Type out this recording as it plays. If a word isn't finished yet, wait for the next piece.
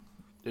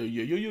My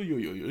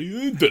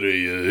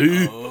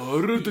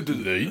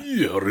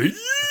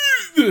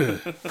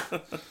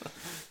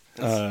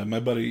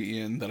buddy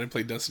Ian that I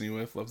play Destiny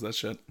with loves that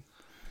shit.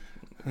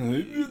 How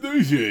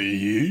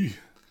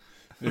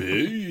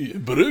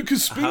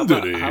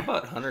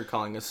about Hunter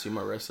calling us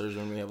sumo wrestlers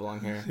when we have long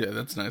hair? Yeah,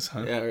 that's nice,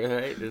 huh? Yeah,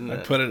 right. Isn't I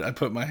that?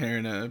 put my hair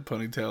in a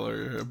ponytail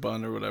or a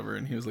bun or whatever,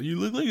 and he was like, "You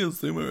look like a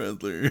sumo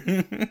wrestler."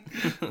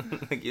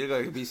 Like, you look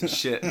like a piece of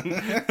shit.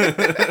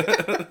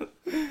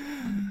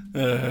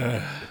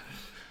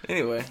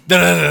 Anyway.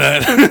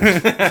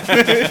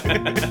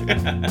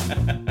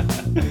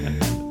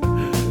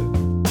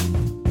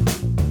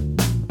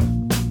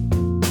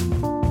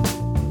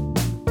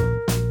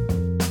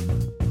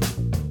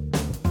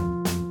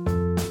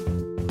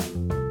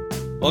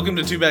 Welcome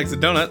to Two Bags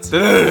of Donuts. 2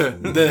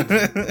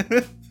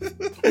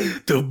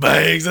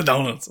 bags of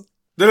donuts.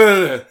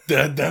 Okay.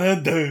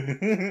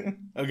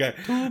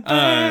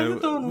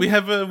 We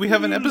have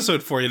an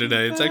episode for you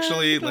today. It's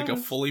actually like a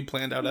fully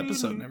planned out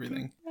episode and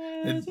everything.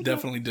 It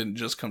definitely didn't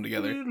just come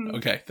together.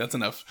 Okay, that's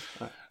enough.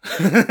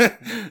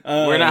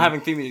 We're not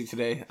having theme music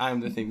today. I'm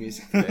the theme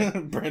music today.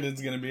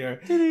 Brandon's gonna be our.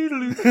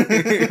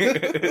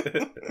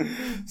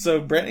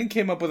 So Brandon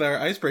came up with our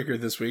icebreaker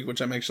this week, which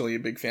I'm actually a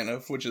big fan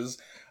of, which is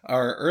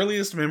our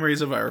earliest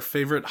memories of our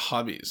favorite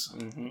hobbies.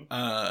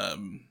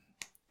 Mm-hmm.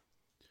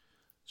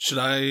 Should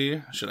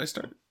I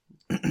start?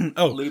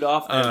 Lead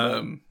off.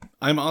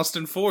 I'm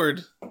Austin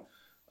Ford,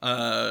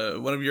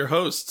 one of your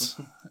hosts.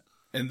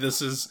 And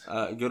this is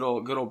good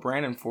old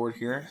Brandon Ford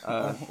here.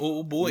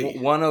 Oh boy,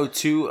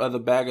 102 of the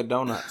bag of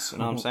donuts. You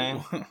know what I'm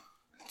saying?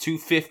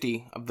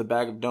 250 of the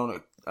bag of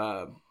donut.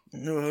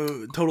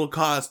 Total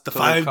cost the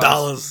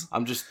 $5.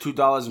 I'm just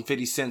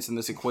 $2.50 in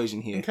this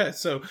equation here. Okay,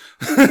 so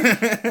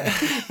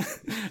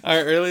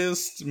our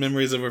earliest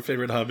memories of our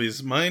favorite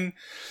hobbies. Mine.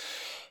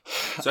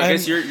 So I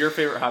guess your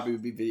favorite hobby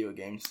would be video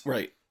games,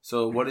 right?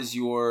 So what is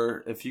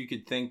your? If you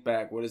could think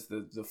back, what is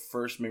the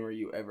first memory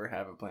you ever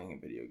have of playing a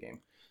video game?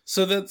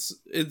 So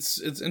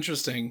it's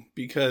interesting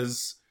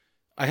because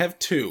I have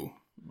two.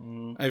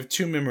 I have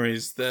two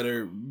memories that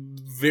are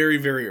very,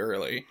 very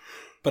early,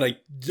 but I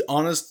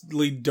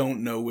honestly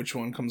don't know which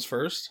one comes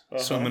first.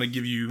 Uh-huh. So I'm going to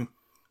give you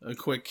a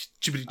quick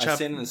chippity chop. I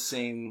stayed in the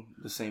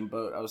same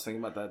boat. I was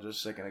thinking about that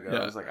just a second ago. Yeah.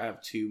 I was like, I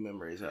have two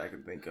memories that I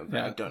can think of.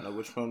 Yeah. I don't know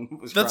which one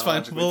was. That's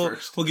fine. We'll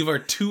give our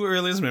two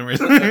earliest memories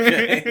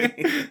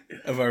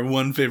of our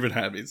one favorite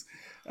hobbies.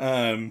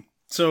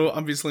 So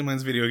obviously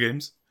mine's video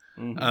games.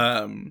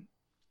 Mm-hmm.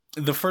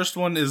 The first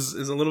one is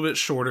a little bit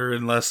shorter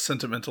and less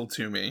sentimental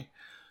to me,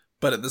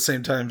 but at the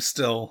same time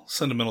still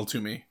sentimental to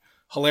me.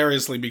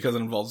 Hilariously, because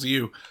it involves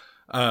you,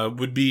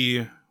 would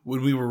be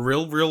when we were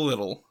real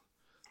little,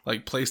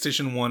 like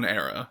PlayStation 1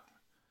 era,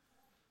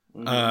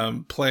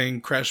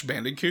 playing Crash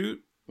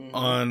Bandicoot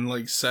on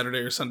like Saturday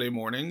or Sunday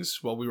mornings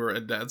while we were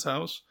at Dad's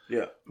house.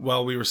 Yeah.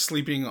 While we were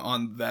sleeping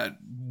on that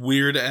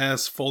weird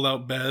ass fold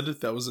out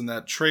bed that was in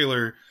that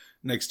trailer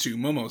next to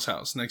Momo's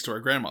house, next to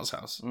our grandma's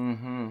house.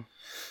 Mm-hmm.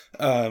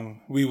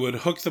 We would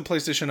hook the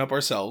PlayStation up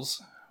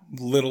ourselves,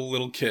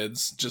 little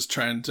kids, just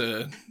trying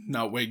to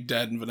not wake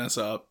Dad and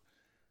Vanessa up.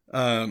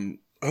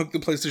 Hook the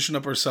PlayStation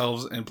up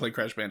ourselves and play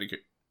Crash Bandicoot.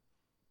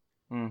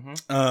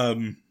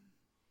 Mm-hmm.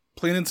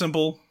 Plain and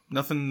simple,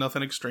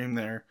 nothing extreme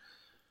there.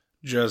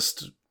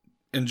 Just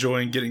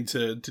enjoying getting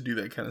to do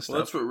that kind of stuff.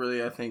 Well, that's what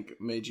really I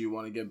think made you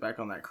want to get back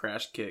on that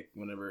Crash kick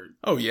whenever.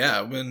 Oh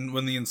yeah,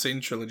 when the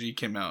Insane Trilogy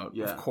came out,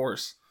 yeah. Of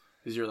course.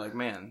 Because you're like,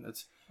 man,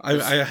 that's.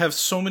 I have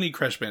so many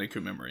Crash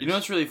Bandicoot memories. You know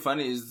what's really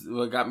funny is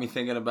what got me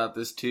thinking about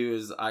this too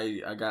is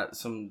I got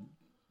some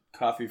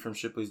coffee from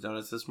Shipley's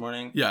Donuts this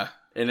morning. Yeah.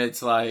 And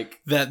it's like...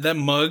 That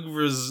mug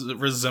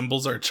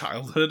resembles our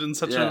childhood in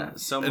such an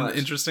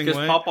interesting way.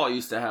 Because Pawpaw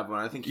used to have one.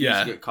 I think he used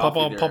to get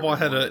coffee Pawpaw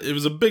had it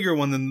was a bigger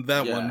one than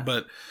that one,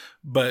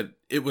 but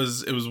it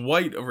was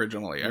white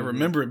originally. Mm-hmm. I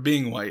remember it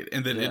being white,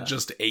 and then it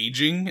just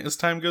aging as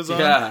time goes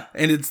on. Yeah.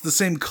 And it's the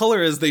same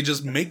color as they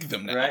just make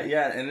them now. Right,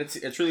 yeah, and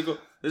it's really cool.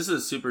 This is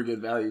a super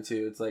good value,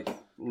 too. It's like,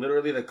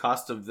 literally the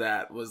cost of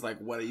that was like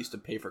what I used to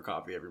pay for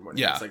coffee every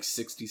morning. Yeah. It's like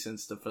 60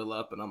 cents to fill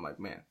up, and I'm like,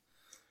 man,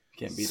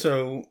 can't beat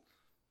it.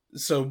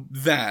 So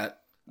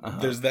that,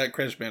 there's that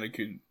Crash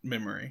Bandicoot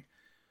memory.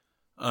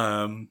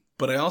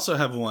 But I also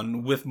have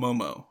one with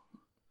Momo.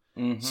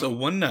 Mm-hmm. So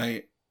one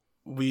night,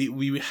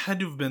 we had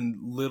to have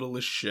been little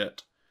as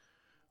shit.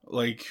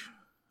 Like,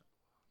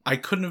 I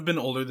couldn't have been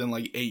older than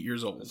like 8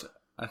 years old.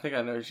 I think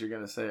I know what you're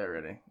going to say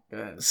already. Go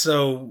ahead.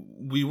 So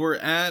we were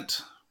at...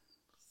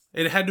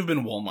 It had to have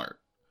been Walmart.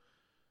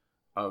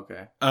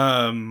 Okay.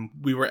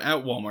 We were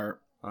at Walmart.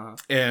 Uh-huh.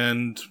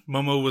 And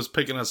Momo was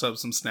picking us up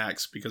some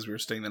snacks because we were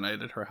staying the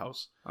night at her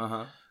house.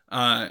 Uh-huh.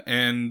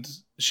 And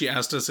she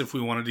asked us if we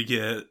wanted to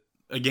get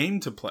a game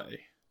to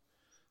play.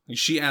 Like,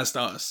 she asked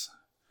us.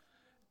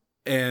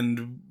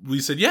 And we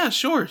said, yeah,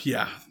 sure.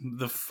 Yeah.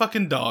 The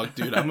fucking dog,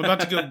 dude. I'm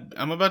about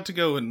to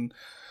go and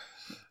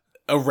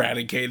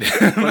eradicate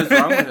him. What is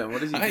wrong with him?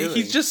 What is he doing?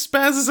 He just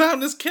spazzes out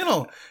in his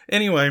kennel.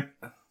 Anyway,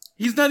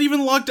 He's not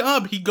even locked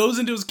up. He goes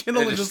into his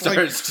kennel and just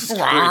starts It's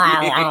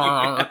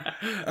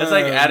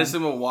like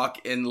Addison will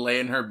walk in, lay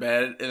in her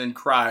bed, and then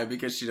cry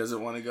because she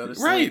doesn't want to go to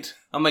sleep. Right.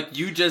 I'm like,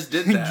 you just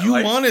did that. You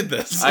wanted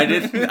this. I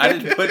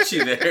didn't put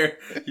you there.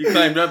 You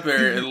climbed up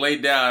there and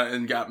laid down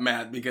and got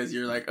mad because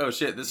you're like, oh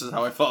shit, this is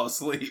how I fall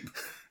asleep.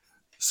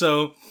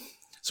 So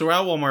we're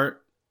at Walmart.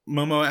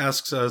 Momo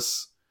asks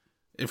us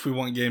if we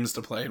want games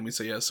to play, and we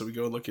say yes. So we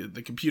go look at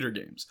the computer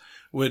games,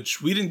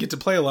 which we didn't get to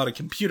play a lot of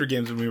computer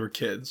games when we were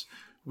kids.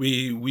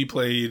 We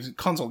played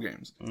console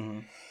games. Mm-hmm.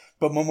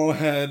 But Momo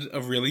had a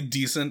really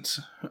decent,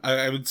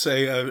 I would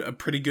say, a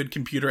pretty good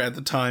computer at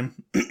the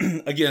time.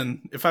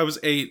 Again, if I was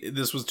 8,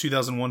 this was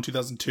 2001,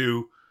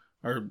 2002,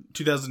 or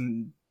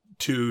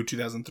 2002,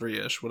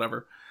 2003-ish,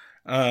 whatever.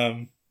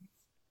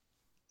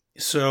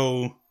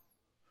 So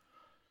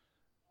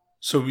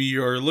we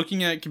are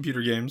looking at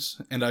computer games,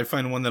 and I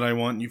find one that I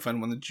want, and you find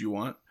one that you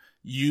want.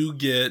 You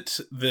get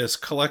this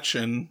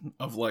collection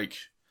of, like,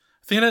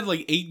 I think it had,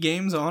 like, 8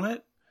 games on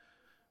it.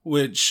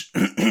 Which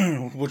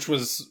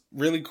was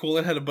really cool.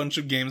 It had a bunch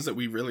of games that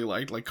we really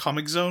liked. Like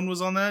Comic Zone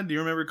was on that. Do you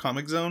remember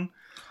Comic Zone?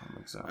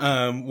 Comic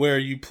Zone. Where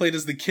you played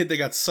as the kid that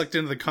got sucked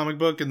into the comic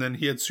book, and then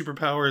he had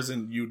superpowers,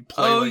 and you'd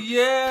play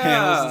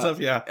panels and stuff.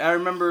 Yeah, I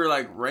remember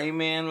like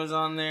Rayman was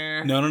on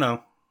there.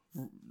 No.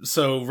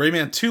 So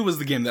Rayman 2 was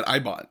the game that I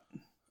bought.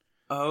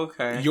 Oh,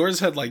 okay. Yours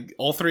had like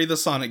all 3 of the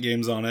Sonic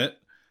games on it.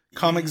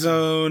 Comic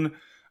Zone,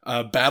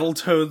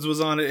 Battletoads was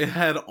on it. It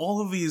had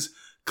all of these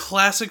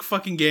classic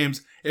fucking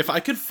games. If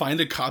I could find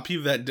a copy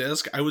of that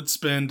disc, I would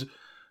spend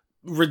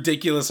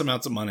ridiculous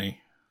amounts of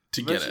money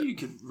to get it. You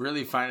could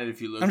really find it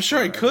if you look. I'm sure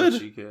I could.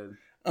 You could.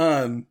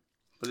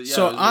 But yeah,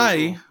 so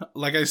really cool.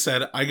 Like I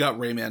said, I got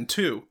Rayman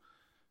 2.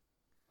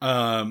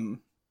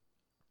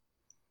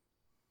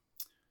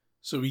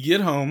 So we get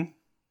home.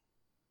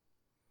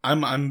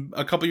 I'm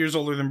a couple years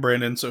older than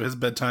Brandon, so his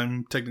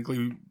bedtime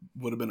technically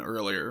would have been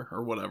earlier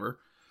or whatever.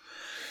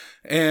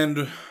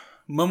 And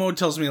Momo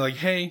tells me, like,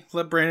 hey,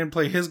 let Brandon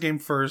play his game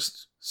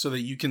first so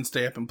that you can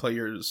stay up and play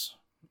yours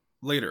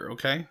later,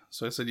 okay?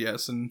 So I said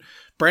yes. And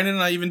Brandon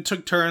and I even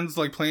took turns,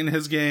 like, playing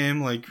his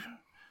game. Like,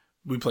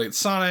 we played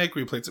Sonic,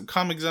 we played some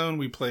Comic Zone,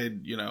 we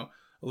played, a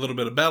little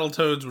bit of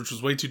Battletoads, which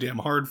was way too damn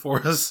hard for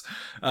us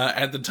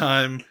at the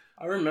time.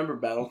 I remember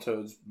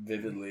Battletoads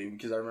vividly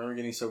because I remember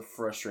getting so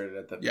frustrated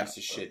at that piece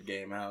of shit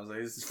game. I was like,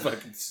 this is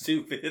fucking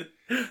stupid.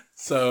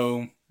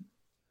 So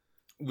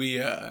we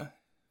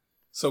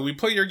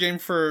play your game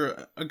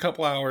for a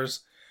couple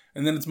hours,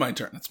 and then it's my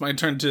turn. It's my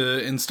turn to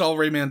install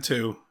Rayman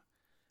 2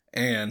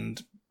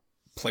 and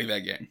play that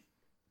game.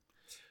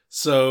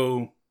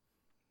 So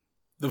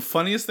the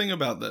funniest thing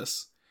about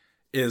this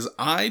is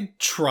I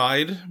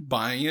tried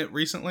buying it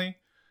recently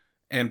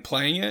and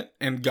playing it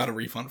and got a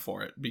refund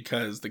for it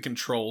because the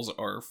controls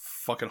are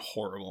fucking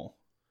horrible.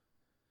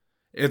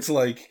 It's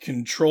like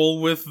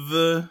control with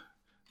the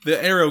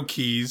arrow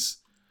keys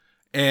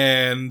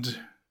and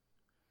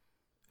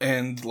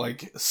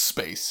like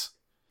space.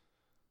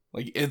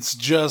 Like it's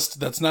just,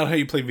 that's not how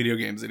you play video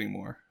games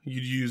anymore.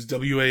 You'd use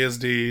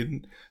WASD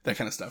and that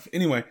kind of stuff.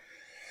 Anyway,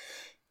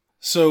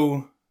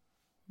 so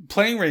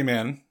playing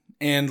Rayman,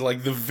 and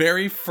like the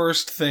very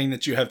first thing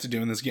that you have to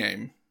do in this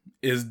game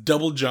is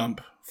double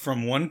jump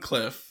from one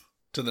cliff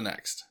to the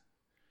next.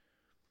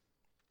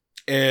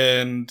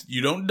 And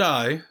you don't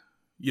die.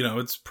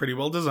 It's pretty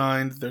well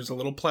designed. There's a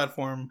little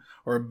platform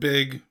or a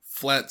big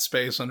flat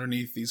space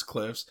underneath these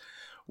cliffs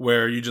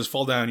where you just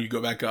fall down, you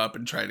go back up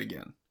and try it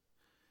again.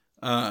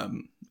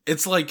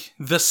 It's like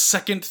the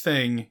second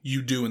thing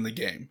you do in the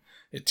game.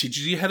 It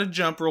teaches you how to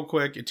jump real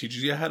quick. It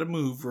teaches you how to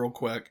move real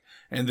quick.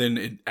 And then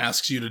it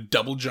asks you to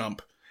double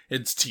jump.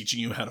 It's teaching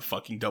you how to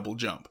fucking double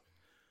jump.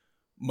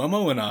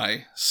 Momo and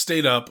I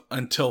stayed up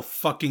until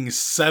fucking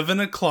 7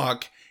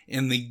 o'clock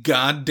in the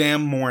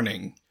goddamn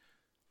morning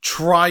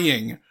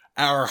trying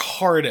our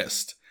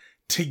hardest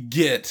to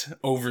get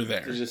over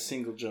there. To just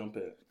single jump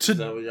it. Is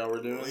that what y'all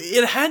were doing?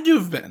 It had to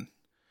have been.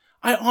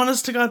 I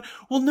honest to God.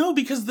 Well, no,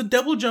 because the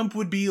double jump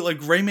would be like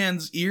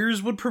Rayman's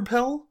ears would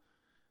propel.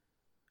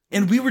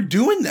 And we were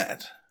doing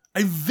that.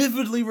 I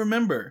vividly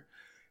remember.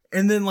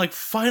 And then like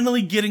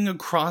finally getting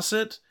across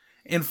it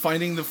and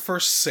finding the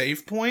first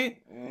save point.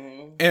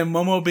 And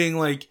Momo being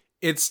like,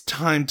 it's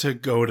time to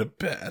go to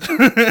bed.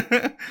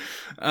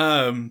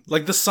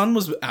 Like the sun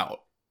was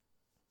out.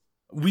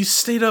 We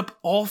stayed up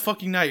all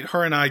fucking night,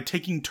 her and I,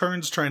 taking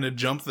turns trying to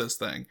jump this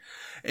thing.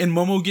 And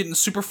Momo getting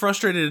super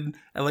frustrated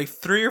at like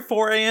 3 or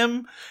 4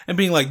 a.m. and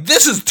being like,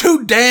 this is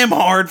too damn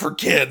hard for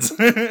kids.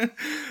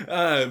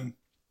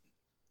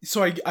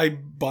 So I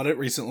bought it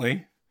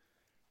recently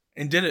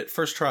and did it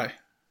first try.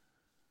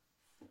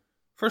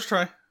 First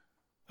try,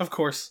 of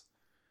course.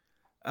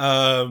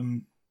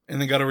 And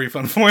then got a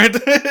refund for it.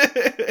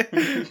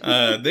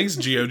 Thanks,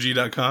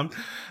 GOG.com.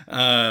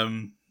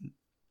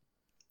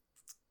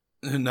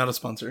 Not a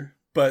sponsor,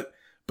 but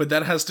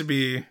that has to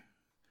be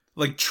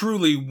like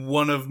truly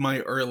one of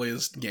my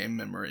earliest game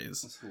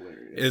memories.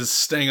 Is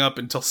staying up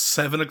until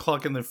 7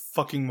 o'clock in the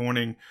fucking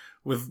morning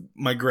with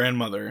my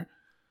grandmother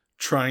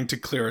trying to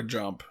clear a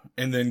jump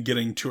and then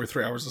getting 2 or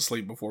 3 hours of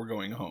sleep before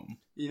going home.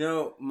 You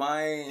know,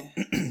 I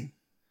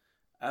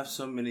have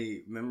so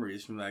many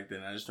memories from back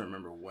then. I just don't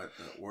remember what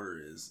the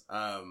order is.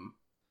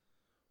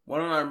 One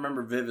of them I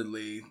remember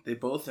vividly. They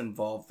both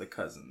involve the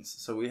cousins.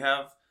 So we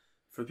have,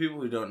 for people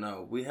who don't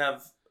know, we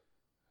have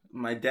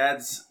my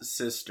dad's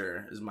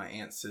sister is my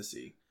Aunt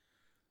Sissy.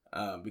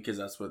 Because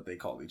that's what they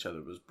called each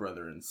other, was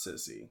brother and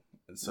sissy.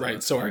 And so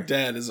right, so our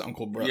dad is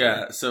Uncle Brother.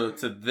 Yeah, so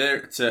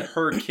to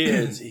her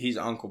kids, he's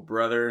Uncle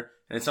Brother.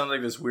 And it sounds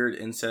like this weird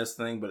incest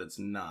thing, but it's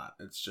not.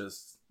 It's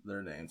just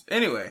their names.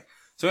 Anyway,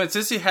 so Aunt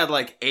Sissy had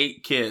like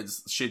 8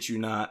 kids, shit you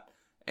not.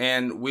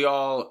 And we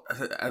all,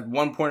 at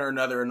one point or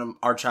another in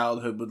our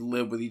childhood, would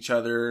live with each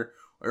other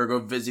or go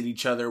visit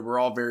each other. We're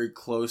all very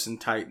close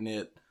and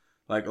tight-knit,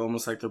 like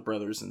almost like they're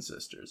brothers and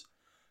sisters.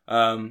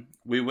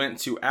 We went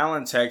to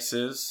Allen,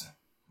 Texas,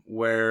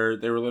 where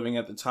they were living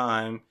at the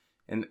time,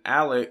 and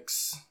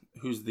Alex,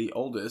 who's the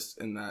oldest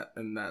in that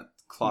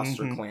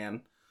Kloster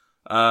clan,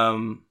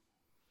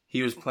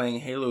 he was playing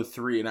Halo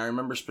 3, and I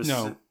remember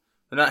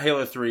not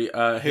Halo 3,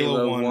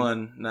 Halo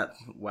 1. Not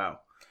wow.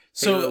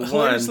 So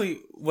hilariously,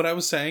 what I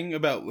was saying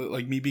about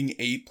like me being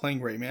 8 playing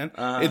Rayman,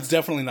 it's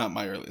definitely not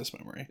my earliest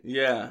memory.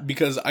 Yeah,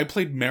 because I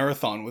played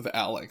Marathon with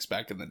Alex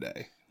back in the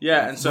day.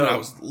 Yeah, and so when I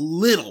was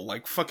little,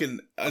 like fucking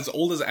as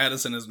old as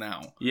Addison is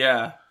now.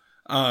 Yeah.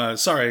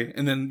 Sorry,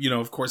 and then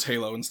of course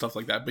Halo and stuff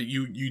like that. But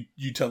you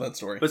tell that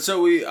story. But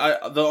so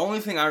the only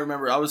thing I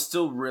remember, I was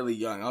still really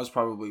young. I was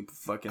probably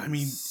fucking 5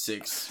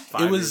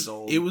 years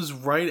old. It was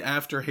right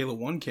after Halo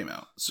 1 came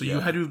out, so you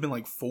had to have been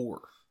like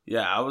 4.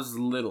 Yeah, I was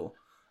little.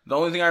 The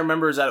only thing I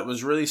remember is that it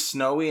was really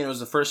snowy, and it was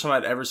the first time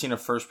I'd ever seen a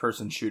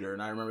first-person shooter,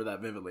 and I remember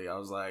that vividly. I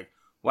was like,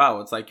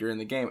 "Wow, it's like you're in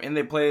the game." And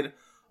they played.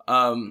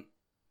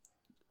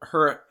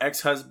 Her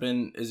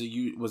ex-husband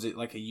was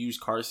a used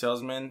car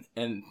salesman,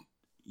 and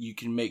you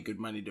can make good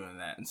money doing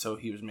that. And so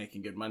he was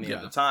making good money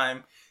at the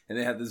time. And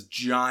they had this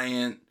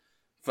giant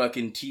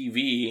fucking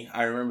TV.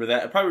 I remember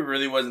that. It probably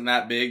really wasn't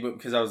that big, but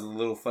because I was a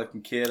little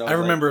fucking kid. I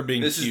remember it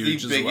being huge.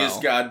 This is the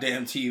biggest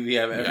goddamn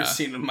TV I've ever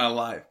seen in my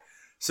life.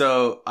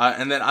 So,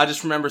 and then I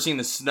just remember seeing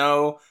the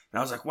snow, and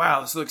I was like,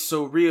 wow, this looks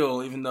so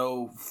real, even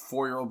though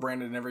 4-year-old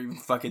Brandon never even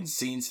fucking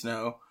seen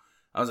snow.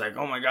 I was like,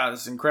 oh my God,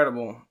 this is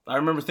incredible. I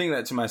remember thinking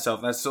that to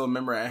myself. That's still a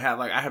memory I have.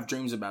 Like, I have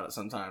dreams about it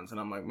sometimes, and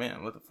I'm like,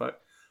 man, what the fuck?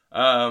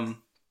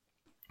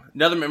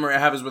 Another memory I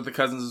have is with the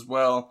cousins as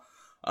well.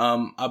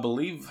 I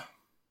believe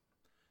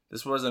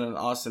this wasn't in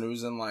Austin. It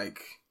was in I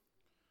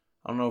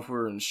don't know if we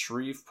were in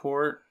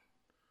Shreveport.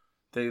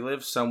 They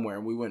lived somewhere,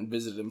 and we went and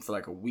visited them for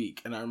like a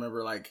week. And I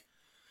remember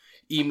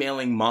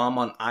emailing mom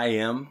on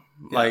IM,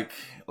 like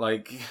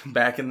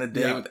back in the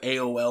day with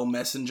AOL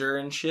Messenger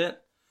and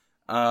shit.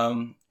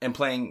 And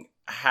playing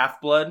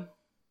Half-Blood.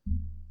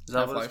 Is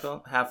that what it's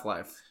called?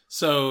 Half-Life.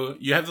 So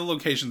you have the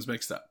locations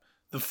mixed up.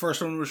 The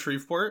first one was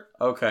Shreveport.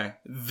 Okay.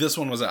 This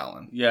one was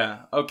Allen.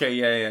 Yeah. Okay.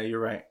 Yeah. You're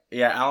right.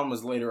 Yeah. Allen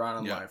was later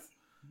on in life.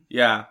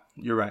 Yeah.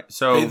 You're right.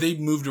 So they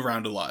moved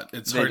around a lot.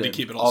 It's hard to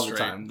keep it all straight.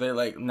 The time.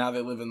 They now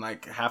they live in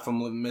half of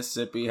them live in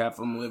Mississippi, half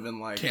of them live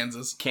in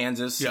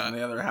Kansas. Yeah. And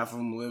the other half of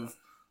them live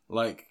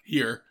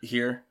here.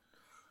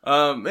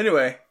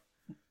 Anyway,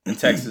 in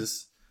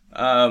Texas.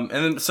 And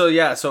then so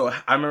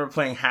I remember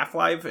playing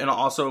Half-Life and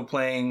also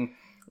playing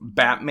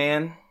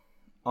Batman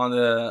on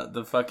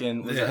the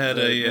fucking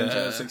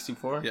Nintendo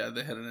 64. Yeah,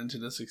 they had a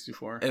Nintendo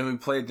 64. And we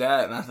played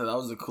that, and I thought that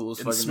was the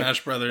coolest fucking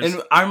Smash Brothers.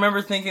 And I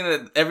remember thinking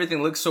that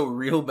everything looked so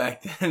real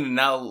back then, and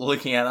now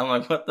looking at it, I'm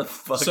like, what the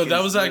fuck So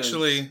that was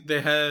actually, they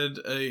had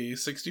a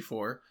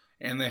 64,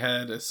 and they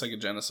had a Sega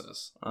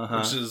Genesis.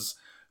 Which is,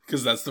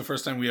 because that's the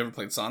first time we ever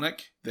played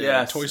Sonic. They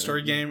had a Toy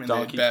Story game, and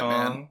Donkey they had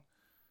Batman. Kong.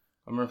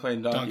 I remember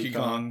playing Donkey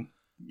Kong.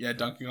 Yeah,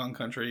 Donkey Kong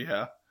Country,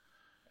 yeah.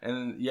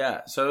 And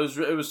so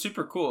it was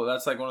super cool.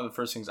 That's one of the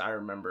first things I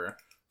remember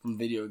from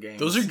video games.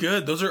 Those are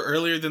good. Those are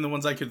earlier than the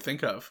ones I could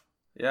think of.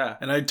 Yeah.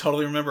 And I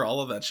totally remember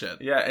all of that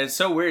shit. Yeah, it's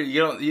so weird.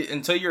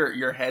 Until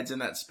your head's in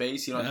that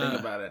space, you don't think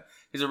about it.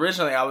 Because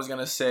originally I was going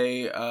to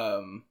say,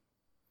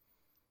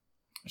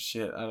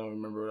 shit, I don't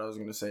remember what I was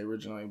going to say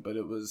originally, but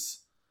it was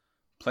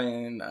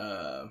playing,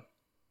 what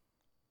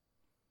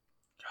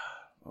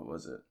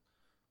was it?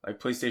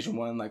 PlayStation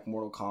 1,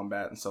 Mortal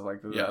Kombat and stuff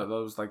like that. Yeah. That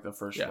was the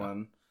first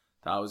one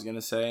that I was going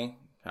to say.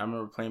 I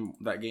remember playing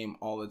that game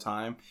all the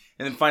time.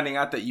 And then finding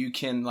out that you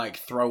can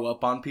throw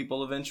up on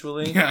people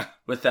eventually. Yeah.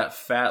 With that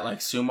fat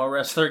sumo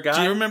wrestler guy.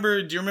 Do you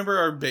remember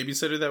our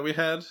babysitter that we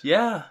had?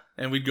 Yeah.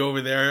 And we'd go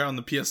over there on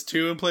the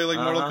PS2 and play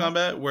Mortal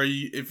Kombat, where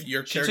if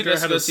your character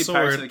had a sword.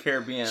 Pirates of the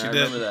Caribbean. I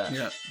remember that.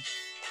 Yeah.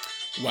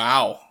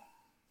 Wow.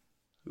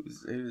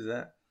 Who's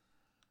that?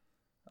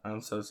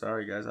 I'm so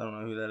sorry, guys. I don't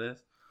know who that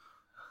is.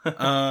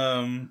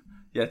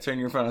 Yeah, turn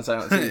your phone on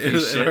silent.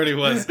 It already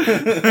was.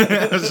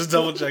 I was just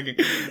double checking.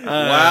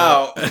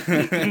 Wow. Look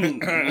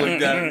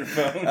down at your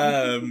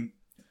phone.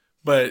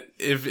 But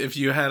if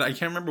you had, I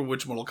can't remember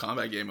which Mortal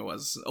Kombat game it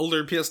was,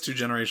 older PS2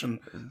 generation,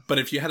 but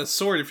if you had a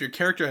sword, if your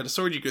character had a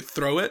sword, you could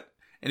throw it,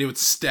 and it would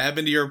stab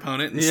into your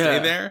opponent and stay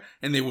there,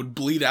 and they would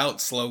bleed out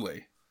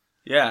slowly.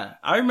 Yeah,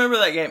 I remember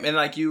that game, and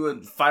like you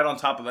would fight on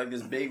top of like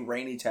this big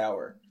rainy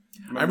tower.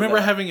 I remember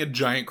having a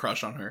giant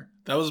crush on her.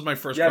 That was my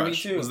first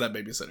crush. Me too. Was that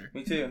babysitter?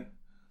 Me too.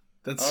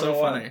 That's so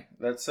funny.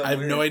 That's so. I have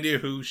weird. No idea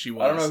who she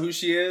was. I don't know who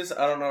she is.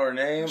 I don't know her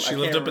name. She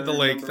lived up at the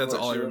lake. That's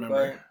all I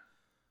remember.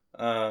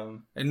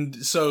 And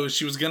so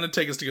she was gonna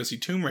take us to go see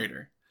Tomb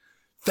Raider.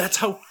 That's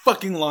how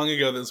fucking long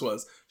ago this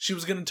was. She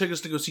was gonna take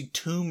us to go see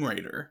Tomb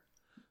Raider.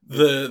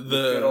 The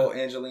good old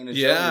Angelina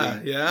Jolie. Yeah.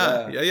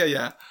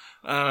 Yeah.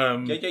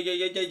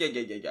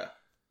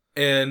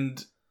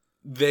 And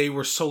they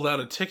were sold out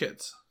of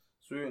tickets.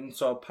 So we went and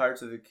saw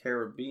Pirates of the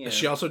Caribbean.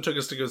 She also took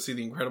us to go see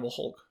The Incredible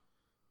Hulk.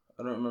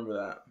 I don't remember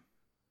that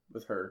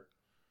with her.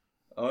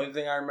 The only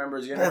thing I remember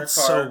is getting in her car. That's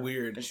so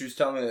weird. And she was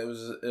telling me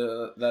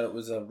that it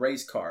was a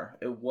race car.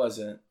 It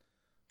wasn't.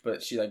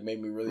 But she like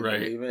made me really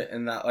believe it.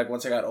 And that like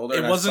once I got older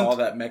and I saw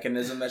that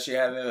mechanism that she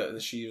had in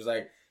it, she was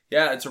like,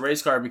 yeah, it's a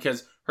race car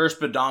because her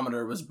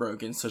speedometer was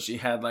broken. So she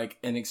had like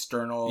an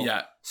external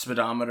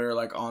speedometer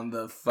like on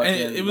the fucking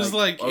and it was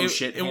like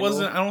it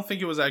wasn't, I don't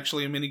think it was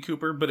actually a Mini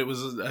Cooper, but it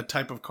was a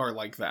type of car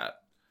like that.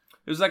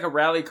 It was like a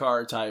rally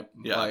car type.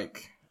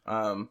 Like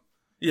it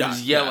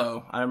was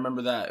yellow. I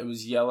remember that. It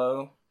was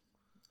yellow.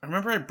 I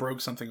remember I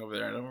broke something over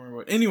there. I don't remember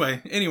what.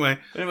 Anyway,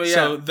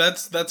 so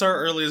that's our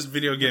earliest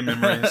video game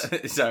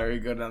memories. Sorry,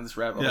 go down this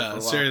rabbit hole. Yeah,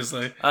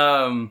 seriously.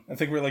 I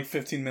think we're like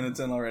 15 minutes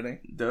in already.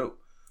 Dope.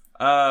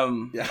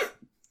 Yeah.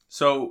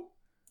 So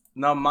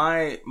now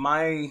my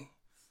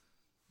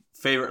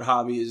favorite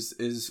hobby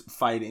is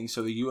fighting.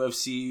 So the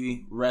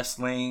UFC,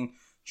 wrestling,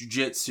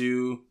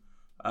 jiu-jitsu.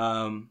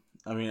 I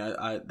mean,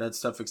 I that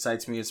stuff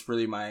excites me. It's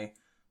really my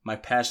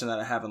passion that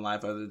I have in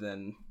life, other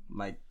than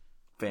my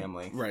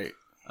family. Right.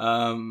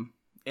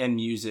 And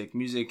music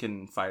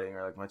and fighting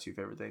are like my two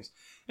favorite things.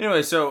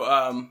 Anyway,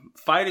 so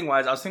fighting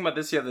wise, I was thinking about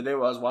this the other day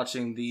while I was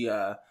watching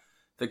the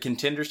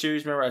Contender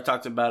Series. Remember I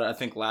talked about it I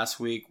think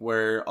last week,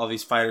 where all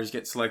these fighters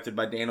get selected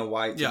by Dana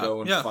White to go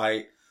and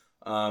fight.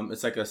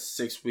 It's like a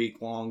 6-week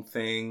long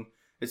thing.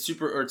 It's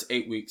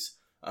 8 weeks.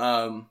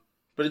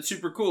 But it's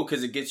super cool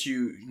because it gets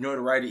you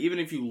notoriety. Even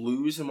if you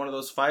lose in one of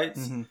those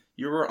fights,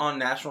 you were on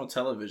national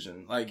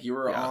television. Like you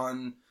were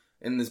on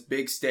in this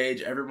big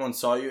stage, everyone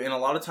saw you, and a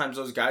lot of times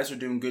those guys are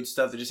doing good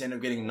stuff. They just end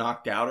up getting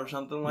knocked out or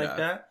something like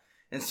that.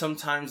 And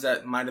sometimes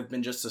that might have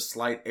been just a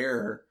slight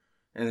error,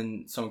 and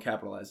then someone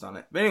capitalized on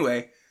it. But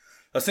anyway, I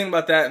was thinking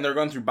about that, and they're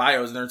going through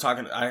bios, and they're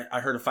talking. I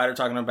heard a fighter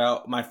talking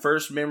about my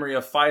first memory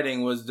of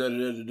fighting was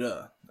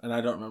da-da-da-da-da. And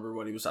I don't remember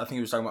what he was. I think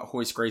he was talking about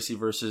Royce Gracie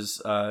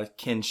versus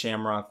Ken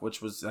Shamrock,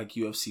 which was like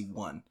UFC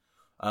 1.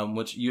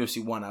 Which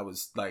UFC 1, I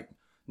was like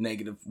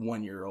negative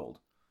 1 year old.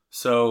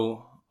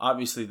 So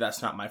obviously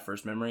that's not my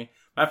first memory.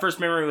 My first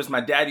memory was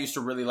my dad used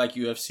to really like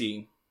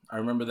UFC. I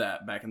remember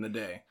that back in the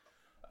day.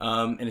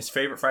 And his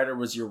favorite fighter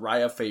was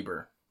Uriah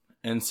Faber.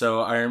 And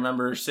so I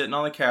remember sitting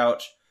on the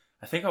couch.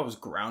 I think I was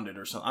grounded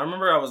or something. I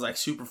remember I was like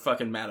super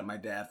fucking mad at my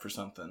dad for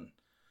something.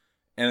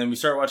 And then we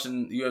started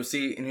watching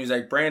UFC, and he was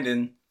like,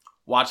 Brandon,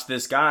 watch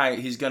this guy.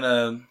 He's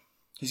gonna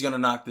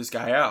knock this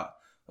guy out. I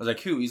was like,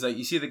 who? He's like,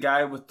 you see the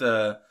guy with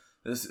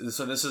this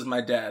is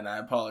my dad, and I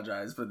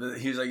apologize, but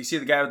he was like, you see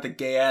the guy with the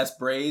gay ass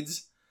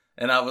braids?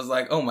 And I was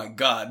like, oh my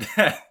God.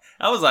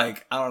 I was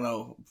like, I don't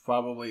know,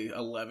 probably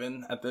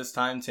 11 at this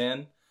time,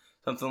 10,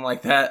 something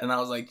like that. And I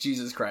was like,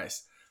 Jesus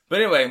Christ.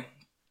 But anyway,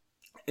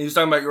 he was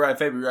talking about Uriah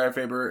Faber. Uriah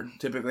Faber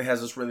typically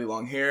has this really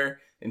long hair,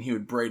 and he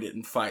would braid it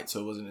and fight, so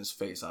it wasn't his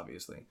face,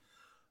 obviously.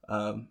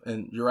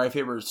 And Uriah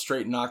Faber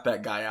straight knocked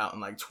that guy out in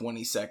like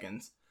 20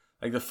 seconds.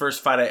 Like the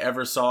first fight I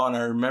ever saw, and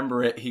I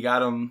remember it, he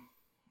got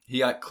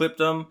clipped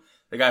him.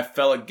 The guy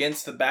fell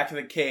against the back of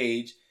the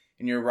cage,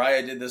 and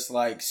Uriah did this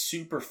like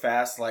super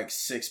fast like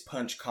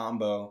 6-punch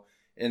combo,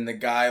 and the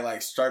guy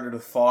like started to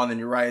fall, and then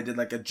Uriah did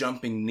like a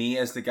jumping knee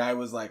as the guy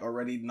was like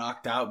already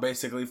knocked out,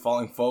 basically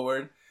falling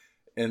forward.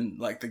 And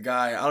like the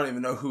guy, I don't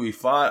even know who he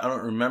fought. I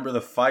don't remember the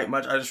fight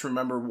much. I just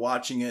remember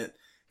watching it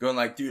going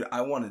like, dude,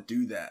 I want to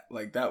do that.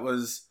 Like that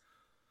was,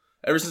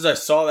 ever since I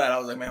saw that, I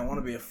was like, man, I want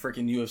to be a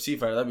freaking UFC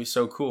fighter. That'd be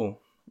so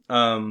cool.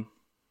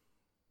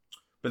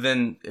 But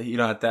then,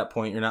 at that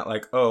point, you're not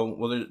like, oh,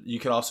 well, you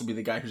could also be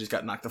the guy who just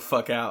got knocked the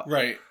fuck out.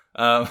 Right.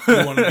 You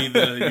want to be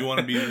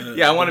the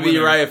yeah, I want to be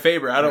Uriah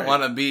Faber. I don't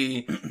want to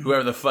be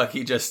whoever the fuck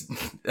he just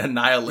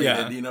annihilated.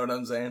 Yeah. You know what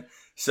I'm saying?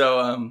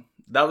 So,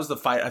 that was the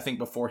fight, I think,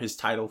 before his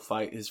title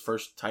fight, his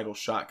first title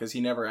shot, because he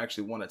never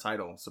actually won a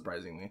title,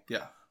 surprisingly.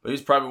 Yeah. But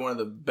he's probably one of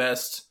the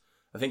best.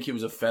 I think he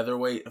was a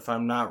featherweight, if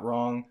I'm not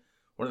wrong.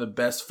 One of the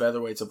best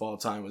featherweights of all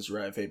time was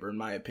Uriah Faber, in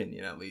my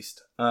opinion, at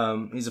least.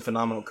 He's a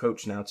phenomenal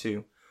coach now,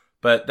 too.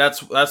 But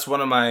that's one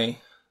of my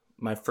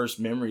first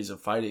memories of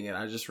fighting, and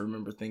I just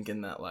remember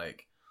thinking that,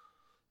 like,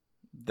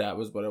 that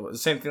was what it was. The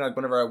same thing, like,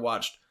 whenever I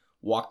watched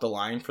Walk the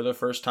Line for the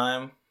first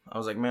time, I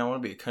was like, man, I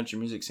want to be a country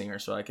music singer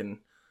so I can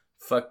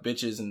fuck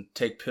bitches and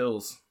take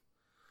pills.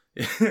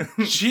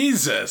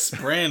 Jesus,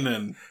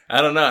 Brandon. I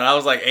don't know. And I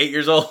was like 8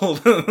 years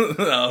old.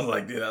 I was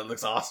like, dude, that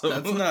looks awesome.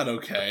 That's not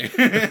okay.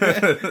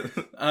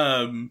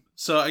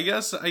 So I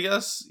guess,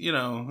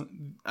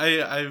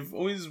 I've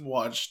always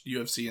watched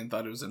UFC and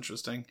thought it was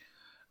interesting.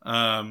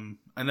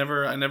 I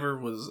never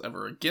was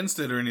ever against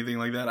it or anything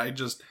like that.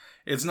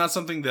 It's not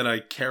something that I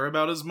care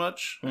about as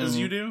much as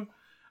you do.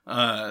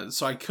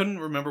 So I couldn't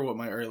remember what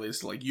my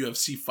earliest like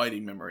UFC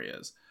fighting memory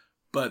is.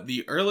 But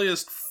the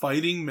earliest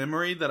fighting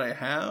memory that I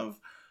have,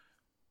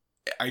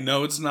 I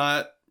know it's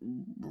not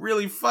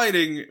really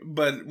fighting,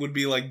 but would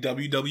be like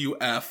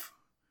WWF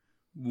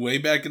way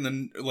back in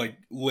the like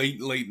late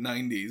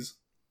 90s.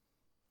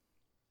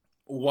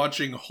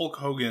 Watching Hulk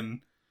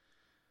Hogan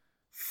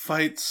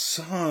fight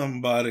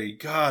somebody.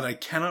 God, I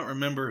cannot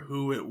remember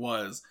who it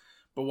was.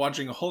 But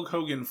watching Hulk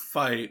Hogan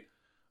fight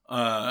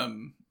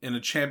in a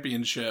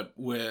championship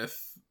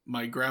with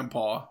my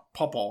grandpa,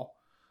 Papa,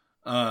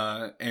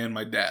 and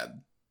my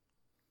dad.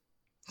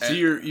 So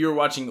you're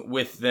watching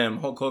with them.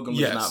 Hulk Hogan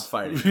was not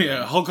fighting.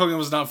 Yeah, Hulk Hogan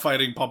was not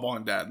fighting Papa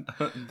and Dad.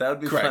 That would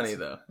be funny,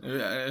 though.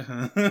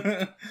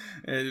 Yeah.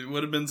 It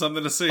would have been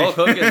something to see. Hulk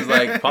Hogan's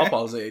like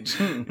Papa's age.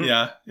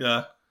 Yeah.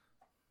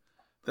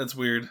 That's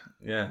weird.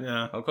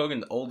 Yeah. Hulk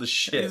Hogan's old as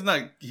shit.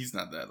 He's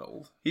not that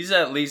old. He's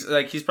at least,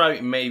 like, he's probably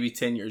maybe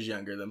 10 years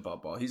younger than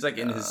Papa. He's, like,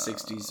 in his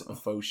 60s,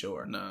 for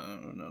sure.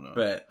 No.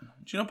 But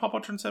did you know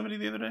Papa turned 70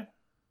 the other day?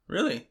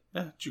 Really?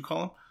 Yeah. Did you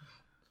call him?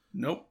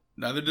 Nope.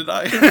 Neither did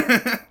I.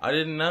 I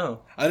didn't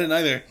know. I didn't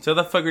either. Tell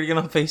that fucker to get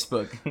on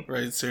Facebook.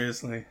 Right,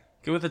 seriously.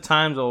 Get with the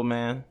times, old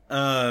man.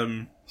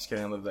 Just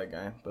kidding, I love that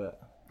guy, but...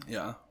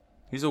 Yeah.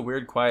 He's a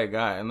weird, quiet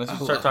guy. Unless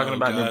you start talking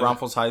about New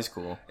Braunfels High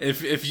School.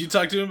 If you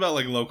talk to him about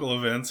like local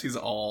events, he's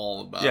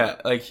all about it. Yeah,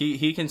 like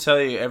he can tell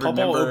you every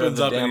member opens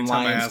of the damn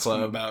anytime Lions I ask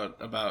Club. him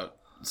about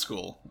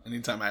school.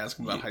 Anytime I ask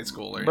him about high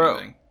school or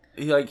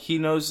anything. He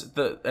knows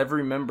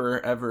every member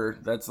ever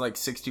that's like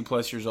 60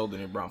 plus years old in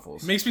New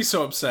Braunfels. It makes me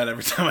so upset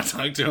every time I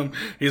talk to him.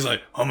 He's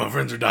like, "Oh, my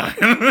friends are dying."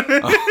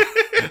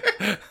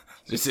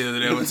 Just the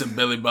other day I went to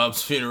Billy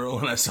Bob's funeral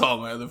and I saw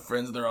my other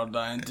friends. They're all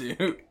dying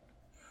too.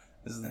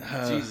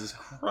 Jesus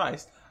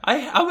Christ.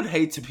 I would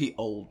hate to be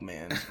old,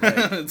 man.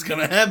 Like, it's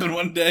gonna happen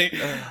one day.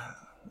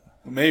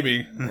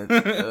 Maybe.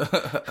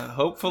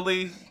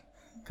 Hopefully.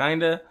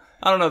 Kinda.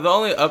 I don't know. The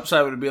only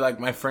upside would be like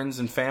my friends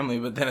and family,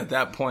 but then at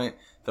that point,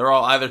 they're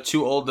all either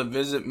too old to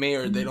visit me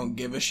or they don't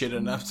give a shit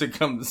enough to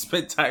come to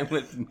spend time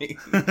with me.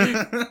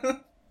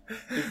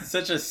 It's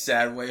such a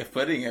sad way of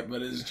putting it,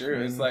 but it's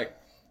true. It's like,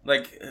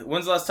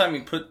 when's the last time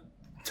you put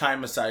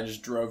time aside,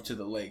 just drove to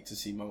the lake to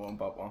see Mama and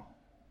Papa?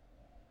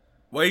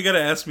 Why you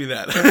gotta ask me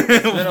that? I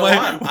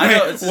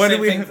know, it's the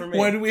same thing for me.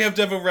 Why do we have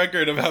to have a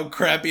record of how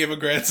crappy of a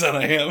grandson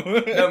I am?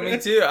 No, me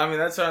too. I mean,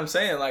 that's what I'm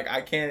saying. Like,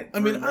 I can't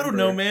remember. I don't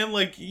know, man.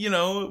 Like,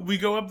 we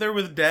go up there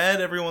with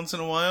Dad every once in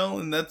a while,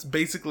 and that's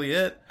basically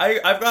it.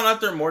 I've gone up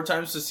there more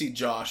times to see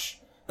Josh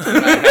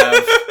than I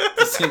have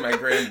to see my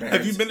grandparents.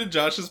 Have you been to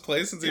Josh's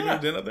place since you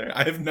moved in up there?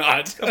 I have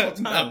not.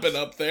 I've not been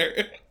up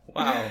there.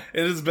 Wow.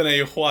 It has been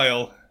a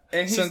while.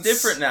 And he's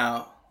different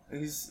now.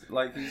 He's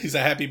a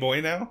happy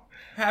boy now?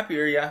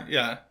 Happier, yeah.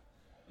 Yeah.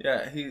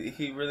 Yeah,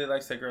 he really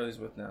likes that girl he's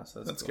with now,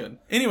 so that's cool. Good.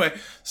 Anyway,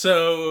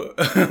 so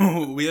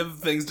we have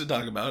things to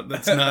talk about.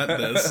 That's not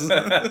this.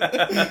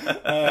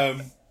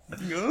 Like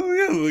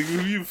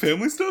you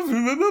family stuff,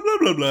 blah blah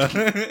blah blah.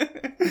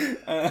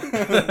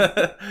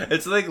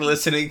 It's like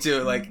listening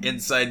to like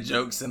inside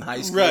jokes in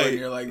high school, and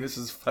you're like, "This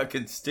is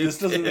fucking stupid. This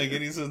doesn't make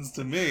any sense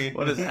to me.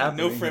 What is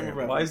happening? No frame of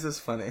reference. Why is this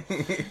funny?"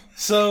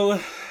 So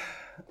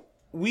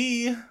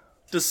we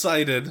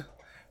decided,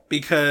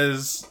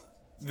 because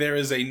there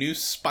is a new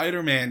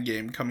Spider-Man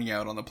game coming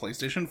out on the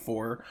PlayStation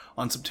 4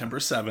 on September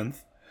 7th.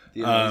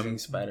 The Amazing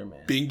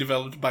Spider-Man. Being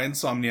developed by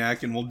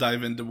Insomniac, and we'll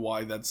dive into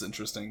why that's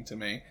interesting to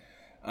me.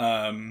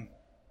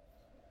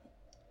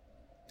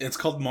 It's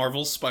called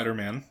Marvel's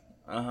Spider-Man.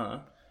 Uh-huh.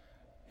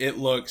 It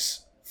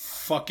looks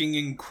fucking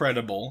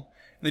incredible.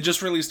 They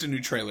just released a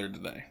new trailer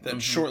today.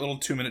 That short little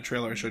 2-minute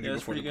trailer I showed you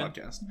before the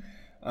podcast.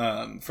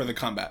 For the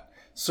combat.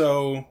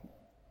 So,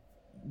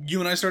 you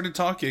and I started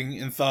talking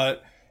and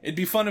thought, it'd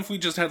be fun if we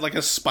just had like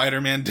a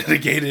Spider-Man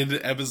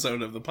dedicated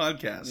episode of the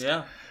podcast.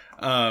 Yeah.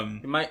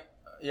 You might,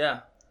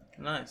 yeah.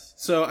 Nice.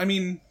 So, I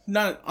mean,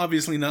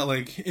 obviously not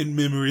like in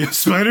memory of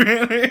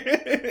Spider-Man or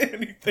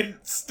anything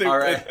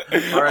stupid.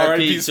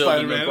 R.I.P.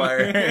 Spider-Man.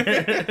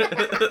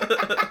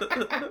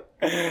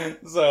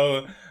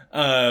 So,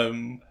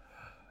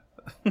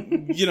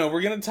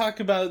 we're going to talk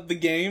about the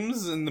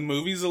games and the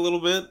movies a little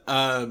bit.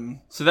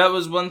 So that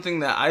was one thing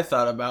that I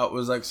thought about,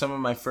 was like some of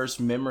my first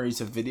memories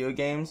of video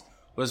games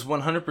was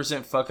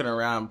 100% fucking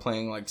around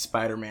playing like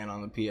Spider-Man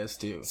on the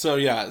PS2.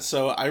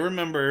 So I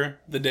remember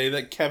the day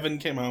that Kevin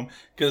came home,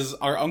 because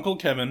our Uncle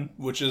Kevin,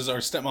 which is our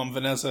stepmom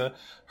Vanessa,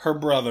 her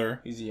brother.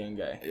 He's a young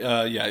guy.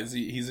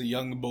 He's a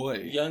young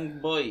boy.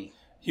 Young boy.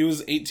 He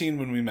was 18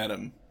 when we met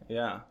him.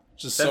 Yeah.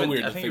 Just so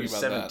weird to think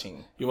about that. I think he was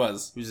 17. He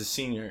was. He was a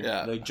senior.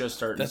 Yeah. Like just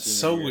started. That's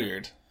so year.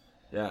 weird.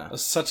 Yeah. That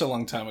was such a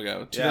long time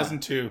ago.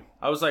 2002. Yeah.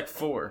 I was like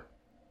 4.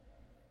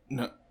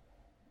 No.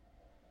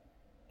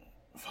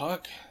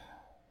 Fuck.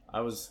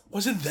 Was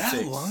it that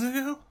 6. long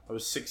ago? I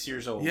was 6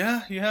 years old.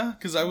 Yeah,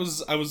 because I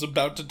was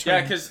about to turn.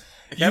 Yeah, because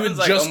you had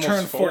just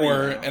turned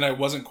 4, and I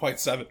wasn't quite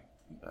 7.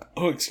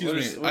 Oh,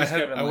 excuse me.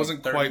 I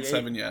wasn't quite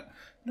 7 yet.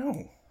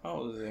 No. How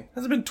old is he?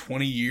 Has it been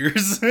 20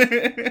 years?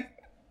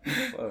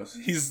 Close.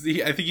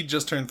 I think he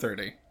just turned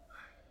 30.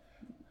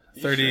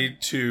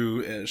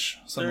 32-ish.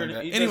 Something like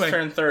that. He just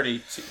turned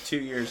 30 2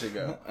 years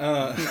ago.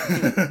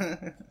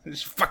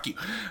 Fuck you.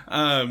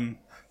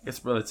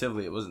 It's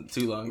relatively, it wasn't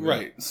too long ago.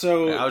 Right.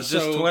 So I was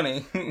just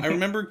 20. I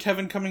remember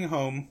Kevin coming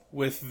home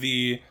with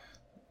the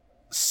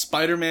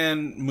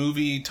Spider-Man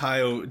movie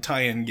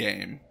tie-in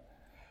game,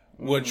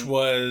 which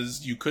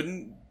was you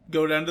couldn't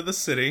go down to the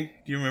city.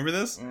 Do you remember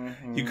this?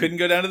 Mm-hmm. You couldn't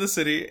go down to the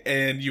city,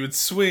 and you would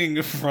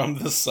swing from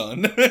the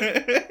sun.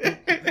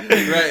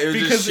 Right,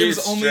 because it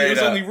was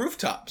only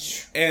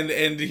rooftops,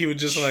 and he would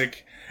just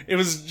like. It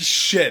was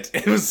shit.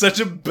 It was such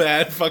a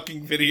bad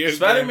fucking video game.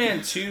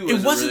 Spider-Man 2 was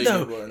it wasn't, a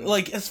really good one.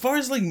 Like, as far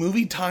as, like,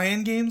 movie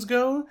tie-in games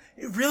go,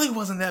 it really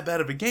wasn't that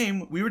bad of a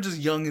game. We were just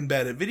young and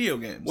bad at video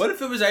games. What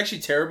if it was actually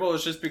terrible?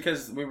 It's just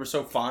because we were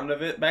so fond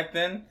of it back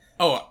then?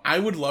 Oh, I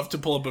would love to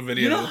pull up a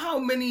video. You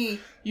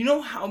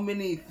know how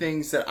many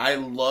things that I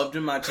loved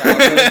in my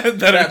childhood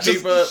that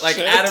people like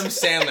shit. Adam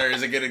Sandler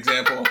is a good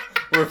example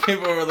where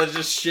people were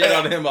just shit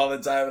on him all the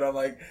time, and I'm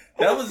like,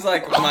 that was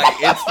like my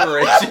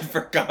inspiration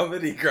for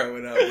comedy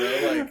growing up,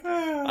 bro. Like,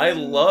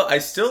 I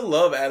still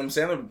love Adam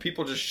Sandler, but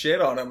people just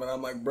shit on him, and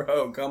I'm like,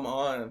 bro, come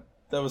on.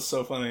 That was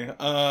so funny.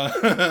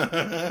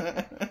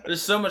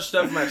 There's so much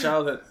stuff in my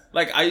childhood.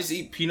 Like, I used to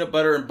eat peanut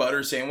butter and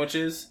butter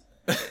sandwiches.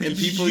 And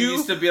people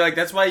used to be like,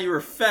 that's why you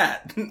were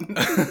fat.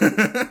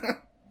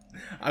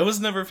 I was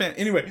never a fan.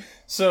 Anyway,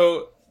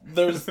 so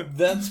there's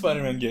that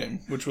Spider-Man game,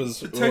 which was...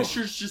 The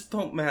textures just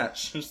don't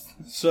match.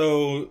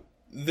 So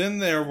then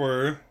there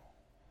were...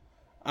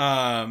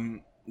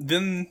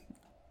 then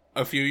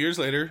a few years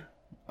later,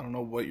 I don't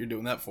know what you're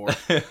doing that for.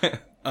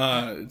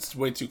 It's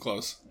way too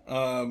close.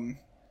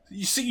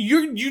 You see,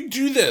 you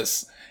do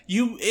this.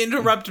 You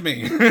interrupt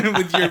me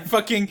with your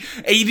fucking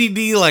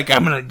ADD. Like,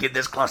 I'm gonna get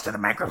this close to the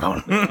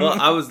microphone.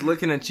 Well, I was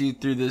looking at you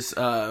through this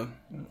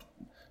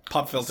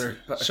pop filter.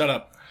 Shut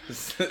up.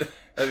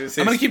 I'm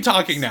gonna keep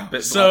talking now.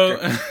 Spit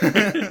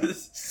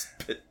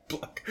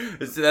blocker.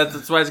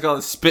 That's why it's called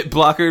a spit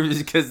blocker,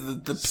 because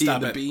the P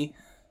and the B.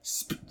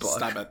 Spit blocker.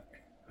 Stop it.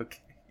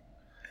 Okay.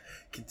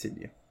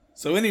 Continue.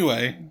 So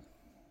anyway.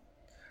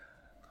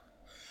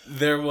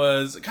 There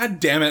was... God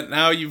damn it.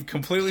 Now you've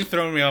completely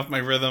thrown me off my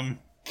rhythm.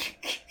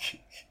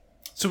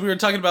 So we were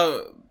talking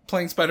about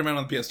playing Spider-Man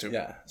on the PS2.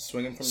 Yeah.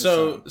 Swinging from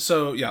the sun.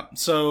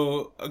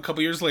 So a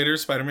couple years later,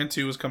 Spider-Man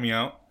 2 was coming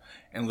out.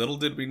 And little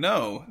did we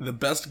know, the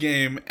best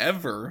game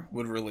ever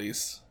would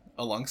release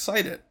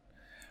alongside it.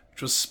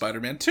 Which was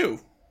Spider-Man 2.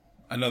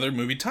 Another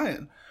movie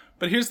tie-in.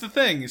 But here's the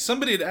thing.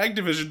 Somebody at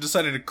Activision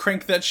decided to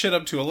crank that shit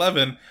up to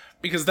 11...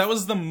 Because that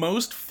was the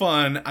most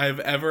fun I've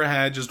ever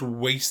had just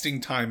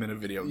wasting time in a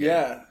video game.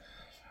 Yeah.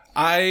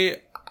 I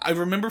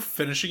remember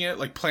finishing it,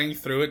 like playing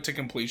through it to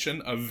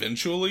completion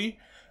eventually,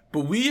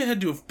 but we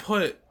had to have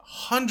put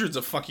hundreds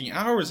of fucking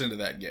hours into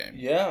that game.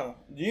 Yeah.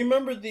 Do you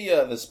remember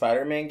the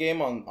Spider-Man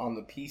game on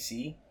the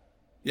PC?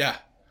 Yeah.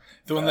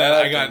 The one that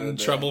I got in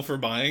trouble for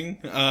buying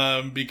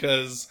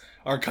because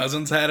our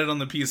cousins had it on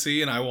the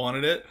PC and I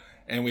wanted it,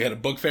 and we had a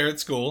book fair at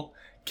school.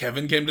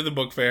 Kevin came to the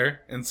book fair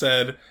and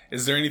said,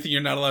 "Is there anything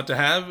you're not allowed to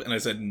have?" And I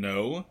said,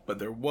 "No," but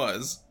there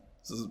was.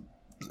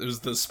 It was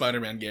the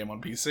Spider-Man game on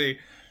PC.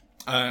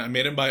 I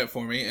made him buy it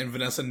for me, and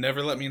Vanessa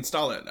never let me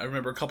install it. I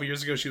remember a couple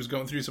years ago, she was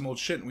going through some old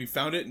shit, and we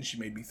found it, and she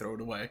made me throw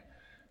it away.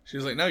 She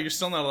was like, "No, you're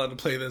still not allowed to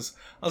play this."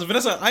 I was like,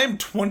 "Vanessa, I am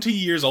 20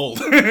 years old.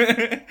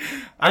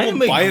 I will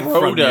buy it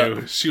from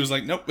you." She was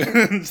like, "Nope."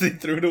 She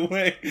threw it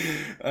away.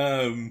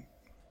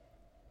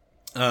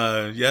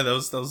 Yeah, that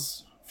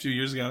was few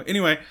years ago.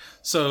 Anyway,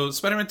 so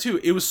Spider-Man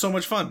 2, it was so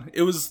much fun.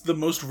 It was the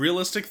most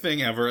realistic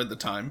thing ever at the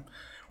time,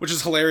 which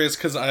is hilarious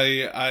because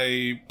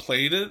I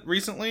played it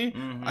recently.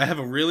 Mm-hmm. I have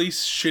a really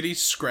shitty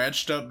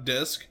scratched up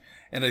disc,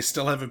 and I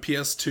still have a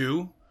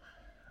PS2,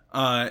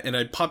 and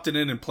I popped it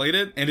in and played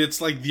it, and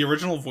it's like the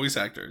original voice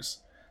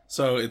actors.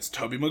 So it's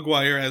Tobey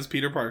Maguire as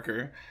Peter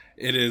Parker.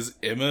 It is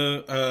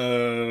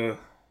Emma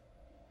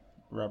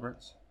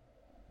Roberts?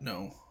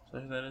 No. Is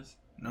that who that is?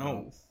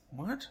 No.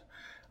 What?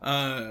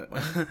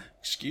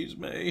 Excuse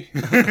me.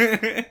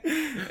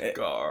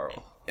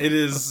 Carl. It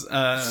is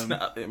it's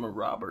not Emma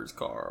Roberts,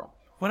 Carl.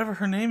 Whatever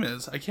her name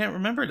is. I can't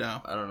remember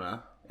now. I don't know.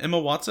 Emma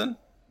Watson?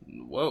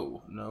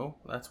 Whoa, no,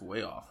 that's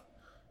way off.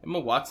 Emma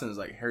Watson is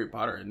like Harry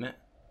Potter, isn't it?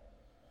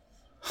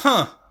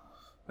 Huh.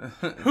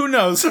 Who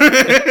knows?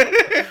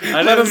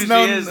 I know who she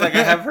is. Like,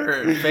 I have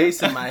her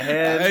face in my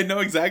head. I know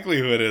exactly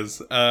who it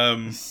is.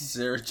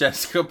 Sarah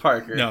Jessica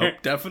Parker. No,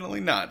 definitely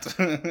not.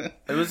 It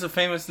was a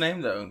famous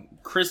name, though.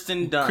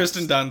 Kristen Dunst.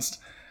 Kristen Dunst.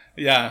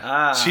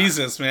 Yeah.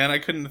 Jesus, man. I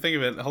couldn't think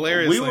of it.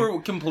 Hilariously. We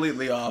were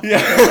completely off.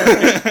 Yeah.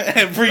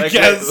 Every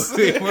guess.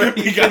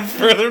 We got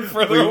further and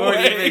further away. We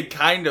weren't even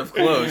kind of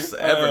close,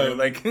 ever.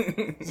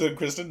 So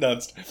Kristen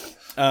Dunst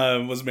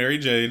was Mary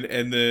Jane,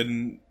 and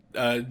then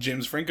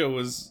James Franco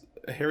was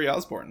Harry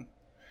Osborn.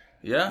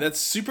 Yeah. That's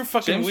super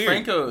fucking weird.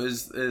 James Franco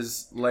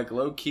is like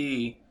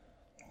low-key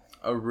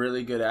a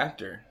really good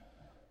actor.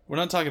 We're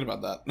not talking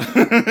about that.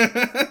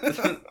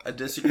 I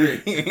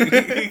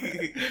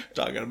disagree.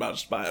 Talking about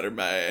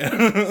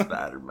Spider-Man.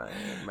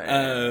 Spider-Man,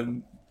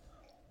 man.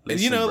 And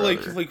you know,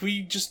 brother. like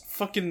we just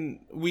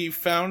we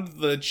found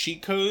the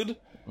cheat code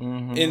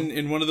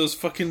in one of those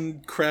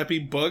fucking crappy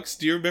books.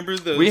 Do you remember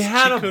those? We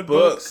had a book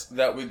books?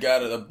 That we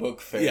got at a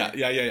book fair.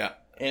 Yeah.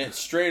 And it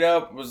straight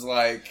up was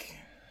like,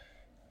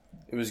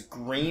 it was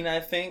green, I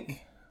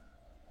think.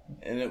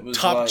 And it was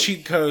top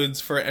cheat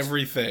codes for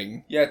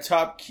everything. Yeah,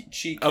 top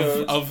cheat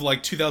codes of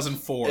like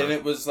 2004. And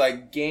it was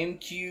like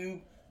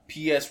GameCube,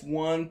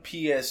 PS1,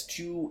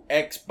 PS2,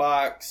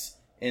 Xbox,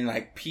 and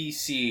like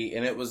PC.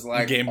 And it was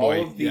like Game Boy,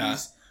 all of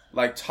these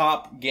like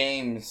top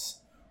games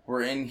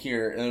were in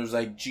here. And there was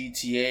like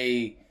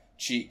GTA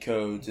cheat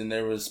codes, and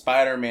there was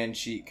Spider-Man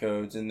cheat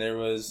codes, and there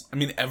was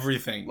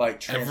everything,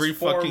 like every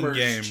fucking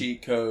game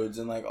cheat codes,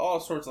 and like all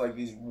sorts of like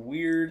these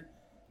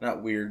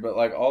not weird, but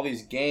like all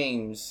these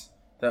games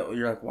that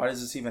you're like, why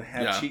does this even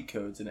have cheat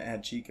codes? And it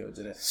had cheat codes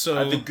in it.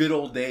 So the good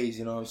old days,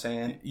 you know what I'm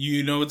saying?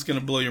 You know what's gonna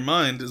blow your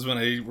mind is when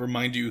I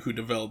remind you who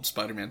developed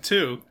Spider-Man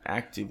 2.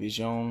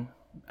 Activision's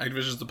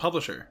the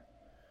publisher.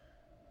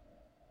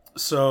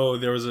 So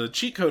there was a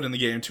cheat code in the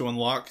game to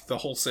unlock the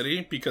whole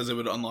city, because it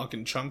would unlock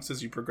in chunks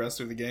as you progress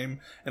through the game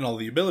and all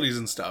the abilities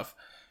and stuff.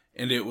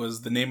 And it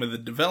was the name of the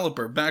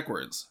developer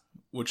backwards,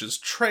 which is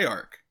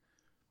Treyarch,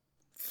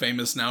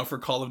 famous now for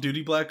Call of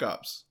Duty Black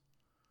Ops.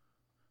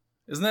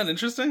 Isn't that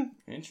interesting?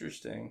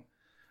 Interesting.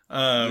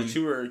 The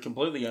two are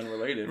completely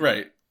unrelated.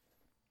 Right.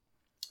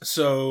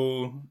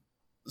 So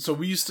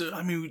we used to,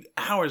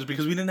 hours,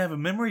 because we didn't have a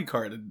memory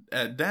card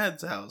at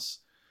Dad's house.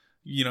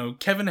 You know,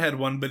 Kevin had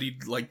one, but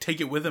he'd like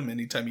take it with him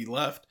anytime he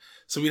left.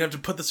 So we'd have to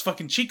put this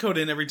fucking cheat code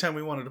in every time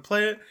we wanted to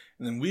play it.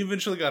 And then we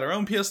eventually got our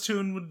own PS2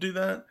 and would do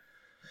that.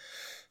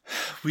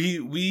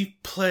 We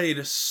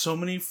played so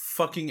many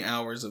fucking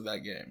hours of that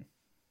game.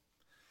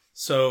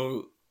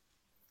 So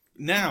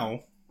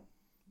now,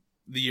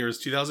 the year is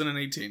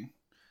 2018.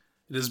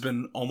 It has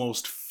been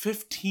almost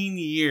 15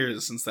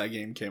 years since that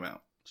game came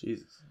out.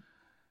 Jesus.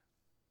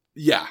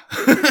 Yeah.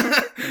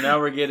 And now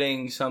we're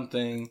getting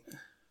something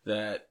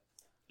that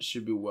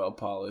should be well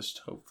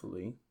polished,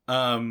 hopefully.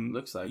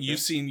 Looks like you've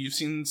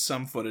seen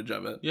some footage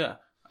of it. Yeah.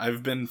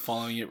 I've been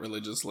following it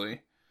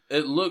religiously.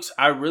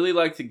 I really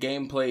like the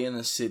gameplay in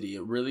the city.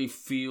 It really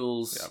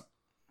feels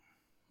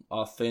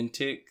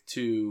authentic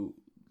to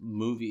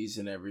movies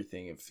and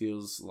everything. It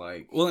feels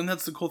like... Well, and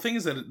that's the cool thing,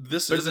 is that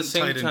this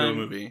isn't tied into a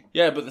movie.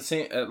 Yeah, but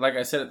like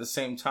I said, at the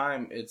same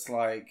time, it's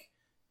like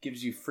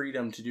gives you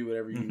freedom to do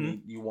whatever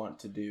you want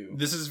to do.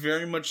 This is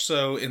very much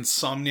so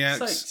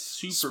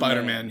Insomniac's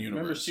Spider-Man universe.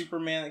 Remember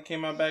Superman that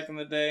came out back in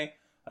the day?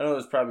 I know it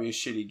was probably a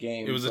shitty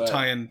game. It was a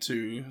tie-in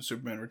to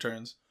Superman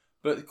Returns.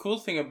 But the cool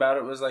thing about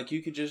it was like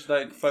you could just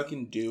like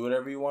fucking do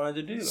whatever you wanted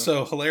to do.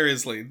 So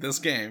hilariously, this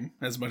game,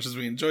 as much as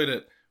we enjoyed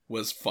it,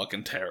 was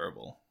fucking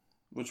terrible.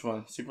 Which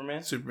one?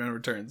 Superman? Superman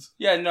Returns.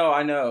 Yeah, no,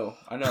 I know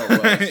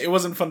it was. It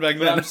wasn't fun back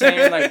then. But I'm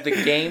saying, like, the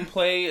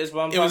gameplay is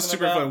what I'm talking about. It was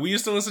super fun. We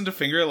used to listen to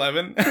Finger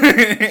 11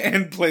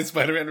 and play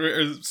Spider-Man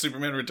or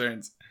Superman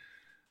Returns.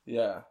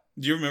 Yeah.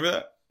 Do you remember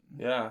that?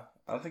 Yeah.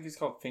 I don't think it's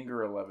called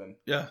Finger 11.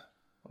 Yeah.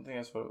 I don't think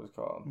that's what it was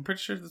called. I'm pretty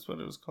sure that's what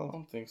it was called. I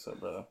don't think so,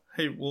 brother.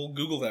 Hey, we'll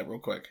Google that real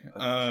quick.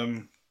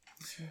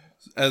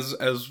 As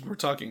we're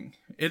talking.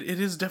 It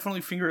is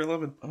definitely Finger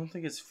 11. I don't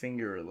think it's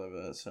Finger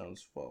 11. That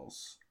sounds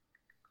false.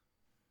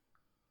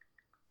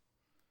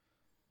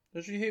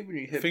 Don't you hate when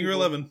you hit Finger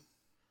people? 11.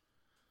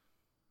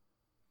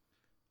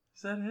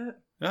 Is that it?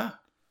 Yeah.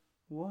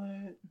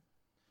 What?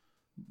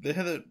 They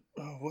had that...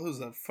 Oh, what was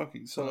that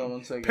fucking song? Hold on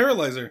 1 second.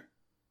 Paralyzer.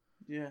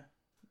 Yeah.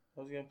 I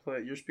was going to play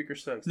it. Your speaker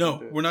sucks.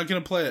 No, we're not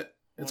going to play it.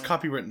 It's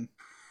copywritten.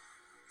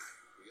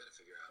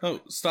 Oh,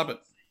 stop it.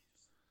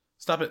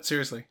 Stop it,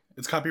 seriously.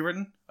 It's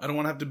copywritten. I don't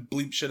want to have to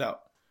bleep shit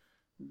out.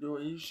 No,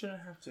 you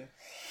shouldn't have to.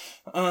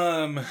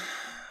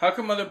 How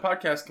come other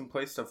podcasts can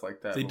play stuff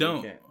like that? They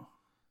don't.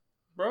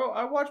 Bro,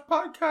 I watch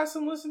podcasts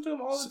and listen to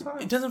them all the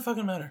time. It doesn't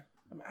fucking matter.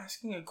 I'm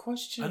asking a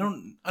question.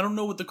 I don't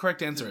know what the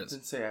correct answer is.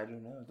 Don't say I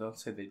don't know. Don't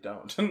say they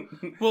don't.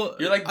 Well,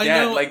 you're like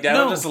Dad. Like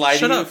Dad will just lie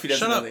to you if he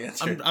doesn't know the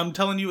answer. I'm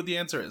telling you what the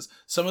answer is.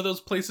 Some of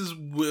those places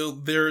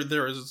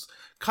there is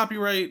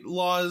copyright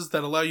laws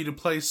that allow you to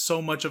play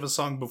so much of a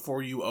song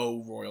before you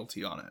owe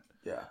royalty on it.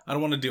 Yeah. I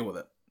don't want to deal with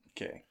it.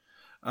 Okay.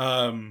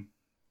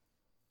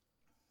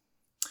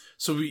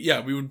 So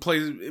we would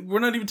play. We're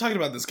not even talking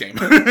about this game.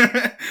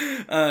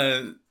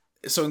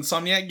 So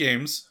Insomniac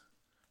Games,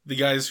 the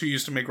guys who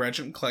used to make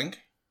Ratchet and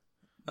Clank,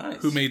 nice.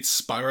 Who made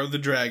Spyro the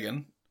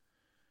Dragon,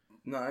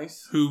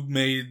 nice, who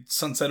made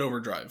Sunset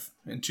Overdrive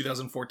in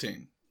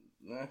 2014.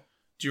 Do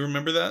you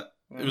remember that?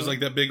 It was like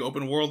that big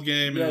open world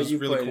game. Yeah, and it was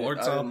really cool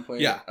art style.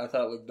 Yeah, I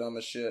thought it looked dumb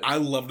as shit. I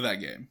loved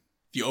that game.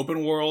 The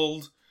open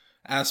world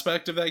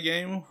aspect of that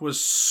game was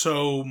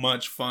so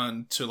much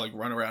fun to like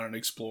run around and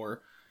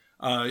explore.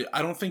 I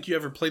don't think you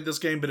ever played this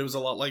game, but it was a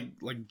lot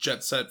like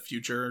Jet Set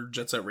Future,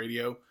 Jet Set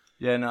Radio.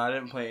 Yeah, no, I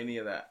didn't play any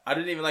of that. I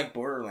didn't even like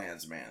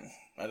Borderlands, man.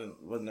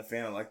 Wasn't a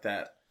fan of like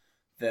that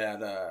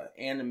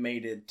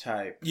animated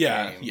type.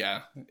 Yeah, game.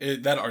 yeah,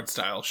 that art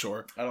style,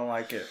 sure. I don't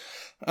like it.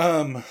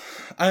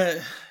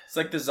 It's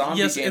like the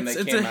zombie game that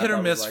came out. It's a hit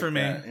or miss for me.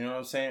 You know what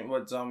I'm saying?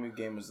 What zombie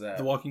game was that?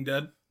 The Walking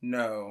Dead?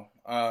 No.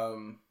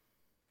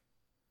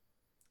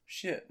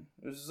 Shit.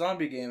 It was a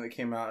zombie game that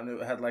came out and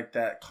it had like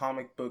that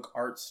comic book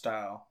art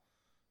style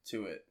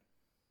to it.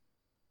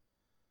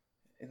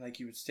 And like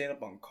you would stand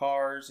up on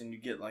cars and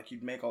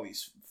you'd make all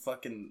these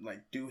fucking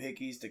like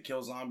doohickeys to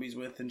kill zombies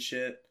with and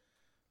shit.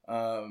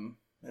 And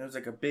it was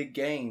like a big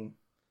game.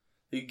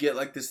 You get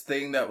like this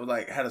thing that would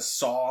like had a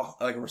saw,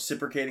 like a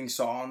reciprocating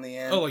saw on the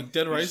end. Oh, like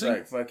Dead Rising?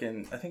 Like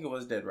fucking, I think it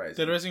was Dead Rising.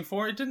 Dead Rising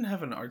 4? It didn't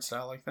have an art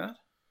style like that.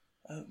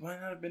 Might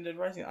not have been Dead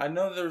Rising. I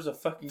know there was a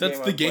fucking That's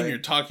the game you're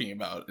talking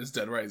about, is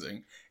Dead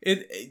Rising.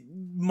 It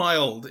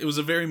mild. It was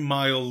a very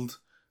mild,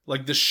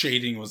 like the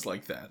shading was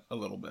like that a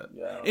little bit.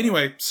 Yeah.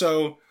 Anyway,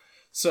 so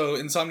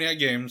Insomniac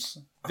Games,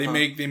 they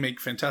make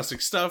fantastic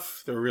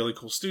stuff. They're a really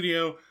cool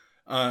studio.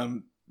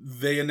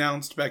 They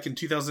announced back in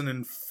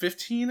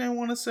 2015, I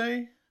want to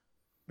say.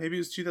 Maybe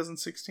it was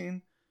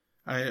 2016.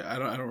 I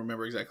don't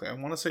remember exactly. I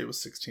want to say it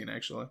was 16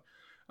 actually.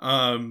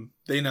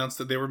 They announced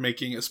that they were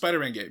making a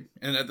Spider-Man game,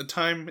 and at the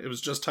time it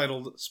was just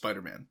titled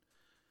Spider-Man.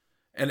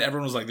 And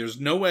everyone was like, "There's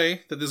no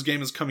way that this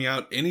game is coming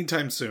out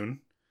anytime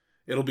soon.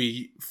 It'll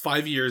be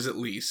 5 years at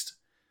least.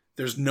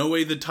 There's no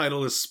way the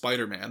title is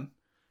Spider-Man."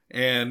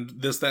 And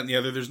this, that, and the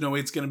other. There's no way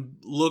it's gonna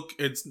look.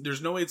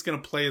 There's no way it's gonna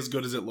play as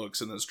good as it looks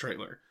in this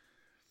trailer.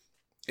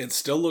 It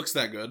still looks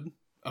that good.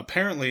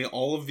 Apparently,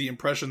 all of the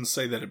impressions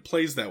say that it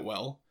plays that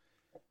well.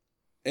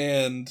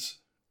 And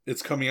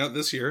it's coming out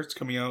this year. It's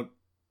coming out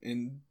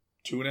in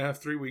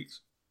 2.5-3 weeks.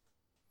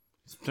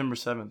 September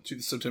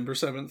 7th. September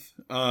 7th.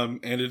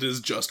 And it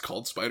is just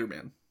called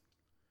Spider-Man.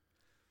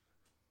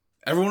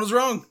 Everyone was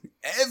wrong.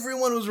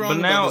 Everyone was wrong.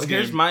 But now,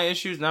 here's my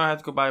issues. Now I have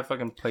to go buy a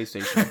fucking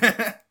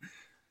PlayStation.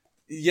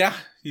 Yeah,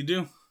 you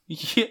do.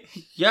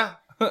 Yeah.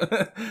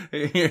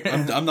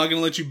 I'm not going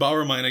to let you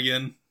borrow mine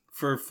again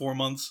for 4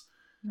 months.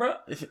 Bro,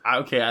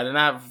 okay, I didn't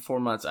have it for 4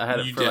 months. I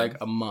had it for like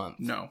a month.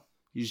 No.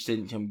 You just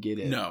didn't come get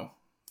it. No.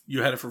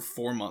 You had it for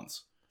 4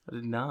 months. I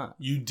did not.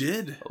 You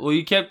did. Well,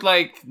 you kept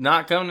like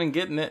not coming and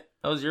getting it.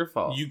 That was your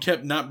fault. You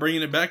kept not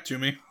bringing it back to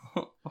me.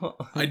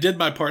 I did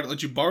my part and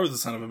let you borrow the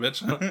son of a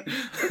bitch.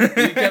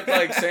 You kept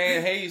like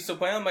saying, "Hey, you still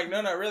playing?" I'm like,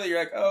 "No, not really." You're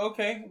like, "Oh,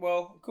 okay.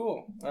 Well,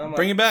 cool."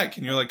 Bring it back.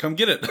 And you're like, "Come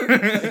get it."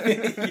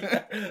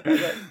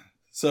 Yeah.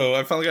 So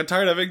I finally got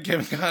tired of it and came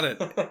and got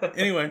it.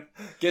 Anyway.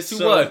 Guess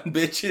who won,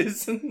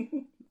 bitches?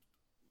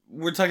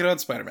 We're talking about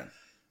Spider-Man.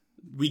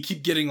 We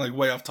keep getting like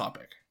way off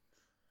topic.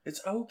 It's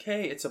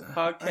okay. It's a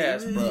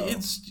podcast, bro.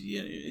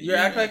 You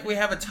act like we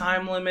have a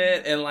time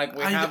limit and like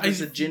we have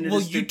this agenda. Well,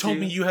 you told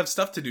me you have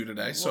stuff to do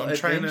today, so I'm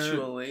trying to.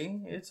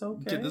 Eventually, it's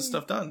okay. Get this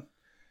stuff done.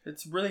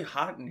 It's really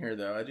hot in here,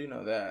 though. I do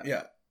know that.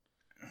 Yeah.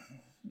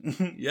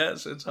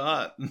 Yes, it's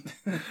hot.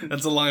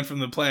 That's a line from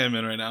the Play I'm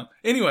in right now.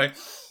 Anyway,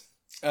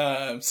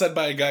 said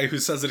by a guy who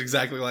says it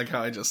exactly like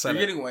how I just said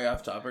You're getting way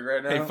off topic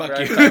right now. Hey, fuck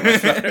you.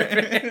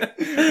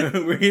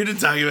 We're here to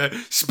talk about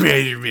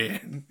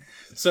Spider-Man.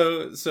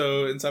 So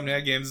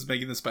Insomniac Games is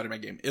making the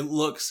Spider-Man game. It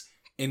looks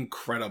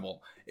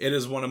incredible. It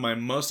is one of my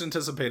most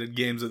anticipated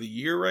games of the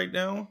year right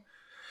now.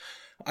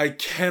 I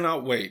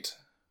cannot wait.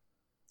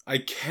 I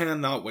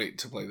cannot wait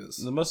to play this.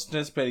 The most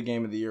anticipated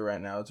game of the year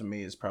right now to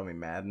me is probably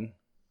Madden.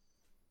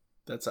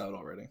 That's out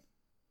already.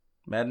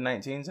 Madden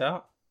 19's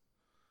out?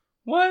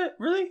 What?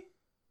 Really?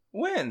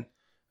 When?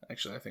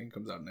 Actually, I think it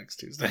comes out next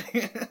Tuesday.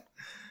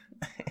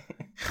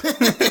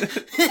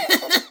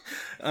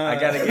 I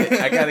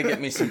gotta get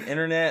me some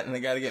internet and I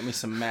gotta get me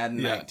some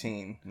Madden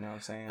 19. You know what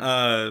I'm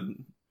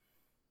saying?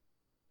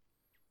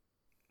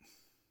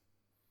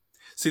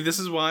 See, this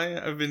is why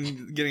I've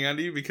been getting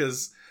onto you,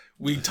 because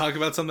we talk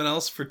about something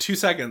else for 2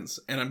 seconds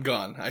and I'm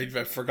gone. I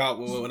forgot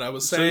what I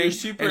was saying.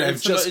 So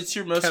it's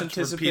your most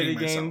anticipated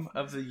game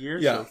of the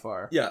year so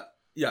far. Yeah.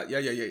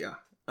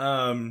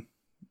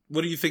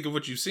 What do you think of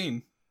what you've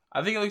seen?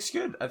 I think it looks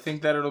good. I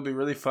think that it'll be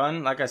really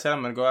fun. Like I said,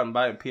 I'm gonna go out and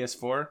buy a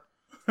PS4.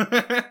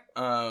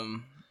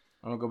 I'm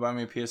gonna go buy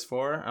me a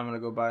PS4. I'm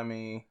gonna go buy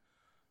me.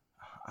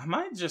 I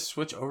might just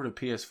switch over to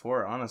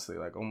PS4. Honestly,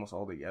 like almost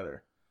all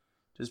together,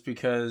 just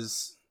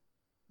because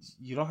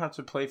you don't have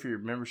to play for your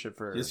membership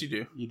for. Yes, you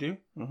do. You do?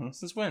 Mm-hmm.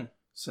 Since when?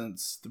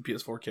 Since the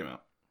PS4 came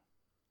out.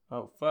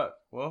 Oh fuck!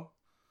 Well,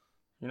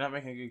 you're not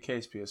making a good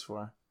case,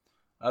 PS4.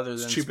 Other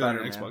than it's cheaper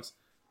Spider-Man. than Xbox.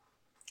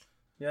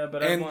 Yeah,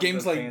 but and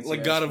games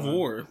like God of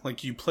War,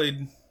 like you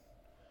played.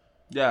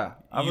 Yeah,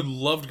 you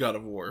loved God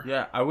of War.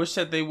 Yeah, I wish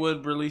that they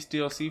would release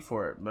DLC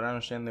for it, but I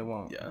understand they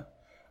won't. Yeah.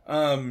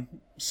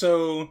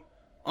 So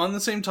on the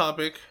same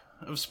topic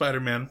of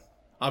Spider-Man,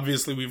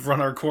 obviously we've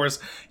run our course.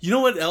 You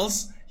know what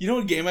else? You know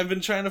what game I've been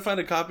trying to find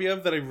a copy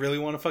of that I really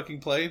want to fucking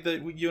play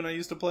that you and I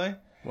used to play?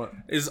 What?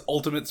 Is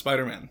Ultimate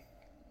Spider-Man.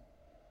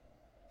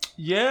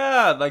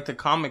 Yeah, like the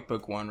comic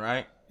book one,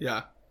 right?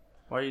 Yeah.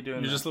 Why are you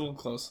doing that? You're just a little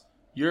close.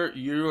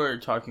 You are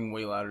talking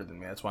way louder than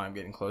me. That's why I'm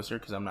getting closer,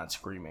 because I'm not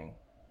screaming.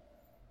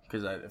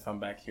 Because if I'm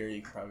back here,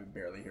 you can probably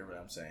barely hear what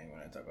I'm saying when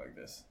I talk like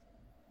this.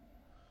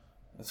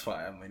 That's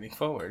why I'm leaning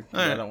forward.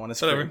 Right. I don't want to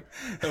scream.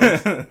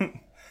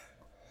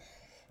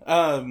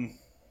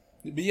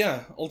 But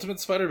yeah, Ultimate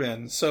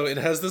Spider-Man. So it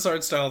has this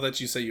art style that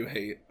you say you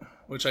hate,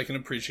 which I can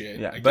appreciate.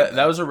 Yeah, but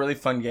that was a really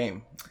fun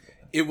game.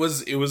 It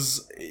was.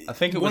 I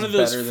think it was one of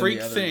those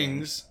freak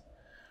things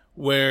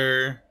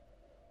where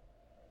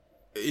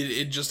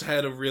it just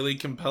had a really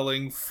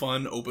compelling,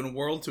 fun, open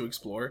world to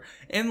explore,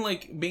 and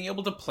like being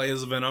able to play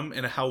as Venom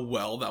and how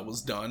well that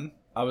was done.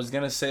 I was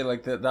gonna say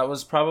like that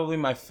was probably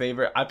my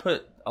favorite. I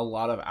put a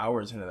lot of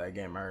hours into that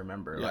game. I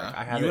remember. Yeah. Like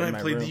I had you it and in I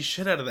my played room. the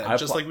shit out of that,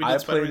 just like we did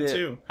Spider-Man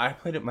 2. I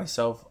played it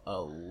myself a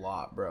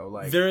lot, bro.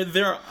 Like there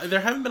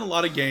haven't been a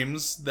lot of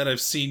games that I've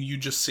seen you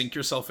just sink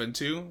yourself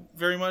into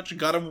very much.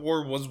 God of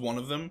War was one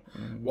of them.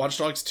 Mm-hmm. Watch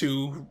Dogs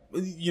 2,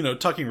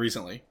 talking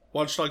recently.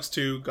 Watch Dogs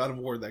 2, God of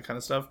War, that kind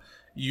of stuff.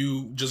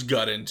 You just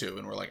got into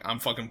and were like, I'm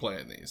fucking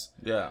playing these.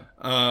 Yeah.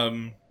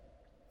 And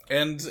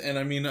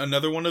I mean,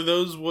 another one of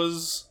those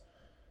was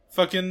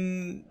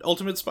fucking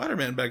Ultimate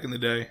Spider-Man back in the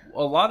day.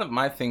 A lot of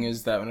my thing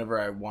is that whenever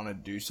I want to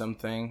do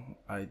something,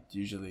 I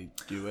usually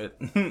do it.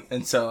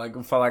 And so like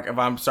if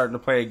I'm starting to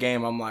play a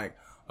game, I'm like,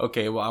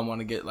 okay, well I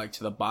want to get like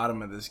to the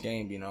bottom of this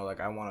game,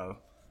 like I'm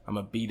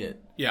gonna beat it.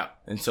 Yeah.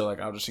 And so like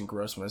I'll just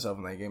engross myself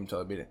in that game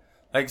until I beat it.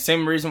 Like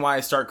same reason why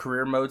I start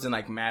career modes in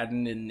like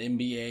Madden and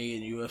NBA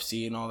and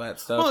UFC and all that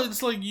stuff. Well,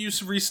 it's like you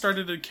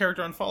restarted a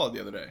character on Fallout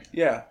the other day.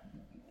 Yeah.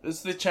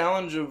 It's the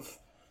challenge of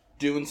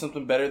doing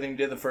something better than you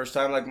did the first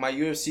time. Like my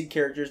UFC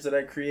characters that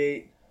I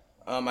create,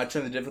 I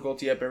turn the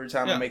difficulty up every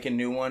time I make a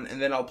new one,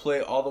 and then I'll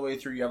play all the way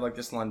through. You have like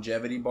this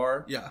longevity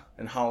bar,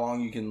 and how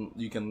long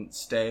you can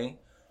stay.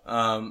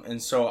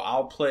 And so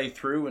I'll play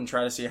through and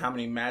try to see how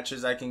many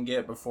matches I can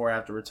get before I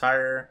have to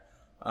retire.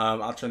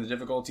 I'll turn the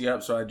difficulty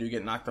up so I do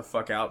get knocked the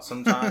fuck out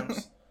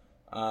sometimes.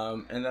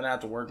 And then I have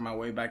to work my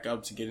way back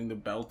up to getting the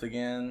belt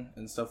again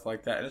and stuff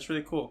like that. And it's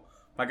really cool.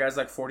 My guy's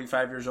like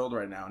 45 years old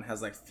right now and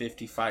has like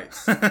 50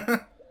 fights.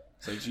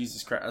 It's like,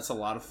 Jesus Christ, that's a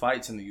lot of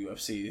fights in the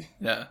UFC.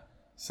 Yeah.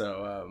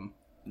 So,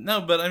 no,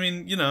 but I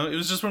mean, it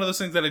was just one of those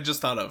things that I just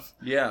thought of.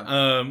 Yeah.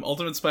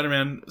 Ultimate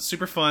Spider-Man,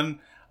 super fun.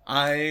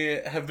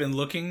 I have been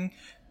looking,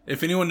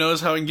 if anyone knows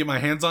how I can get my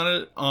hands on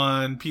it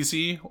on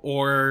PC,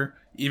 or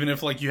even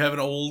if like you have an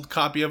old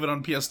copy of it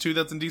on PS2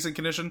 that's in decent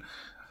condition,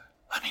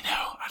 let me know.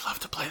 I'd love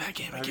to play that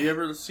game again. Have you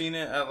ever seen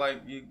it at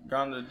like, you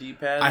gone to the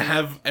D-pad? I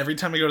have. Every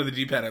time I go to the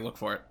D-pad, I look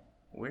for it.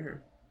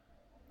 Weird.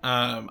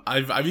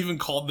 I've even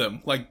called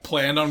them, like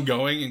planned on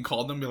going and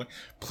called them, be like,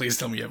 please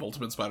tell me you have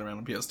Ultimate Spider-Man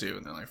on PS2,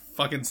 and they're like,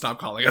 fucking stop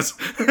calling us.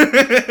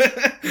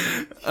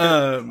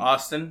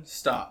 Austin,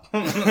 stop.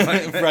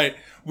 Right,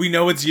 we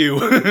know it's you.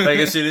 Like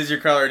as soon as your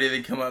caller ID,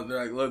 they come up,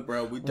 they're like, look,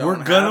 bro, we're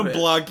gonna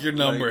block your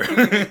number.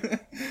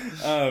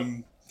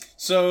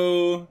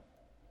 So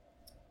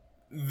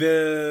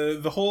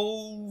the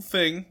whole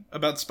thing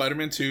about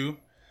Spider-Man 2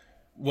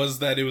 was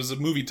that it was a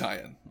movie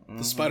tie-in.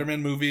 The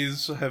Spider-Man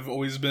movies have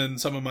always been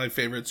some of my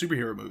favorite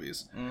superhero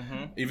movies,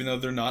 even though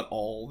they're not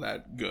all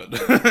that good.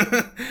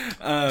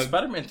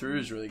 Spider-Man 3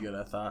 is really good,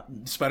 I thought.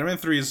 Spider-Man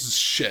 3 is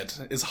shit.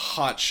 Is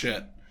hot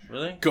shit.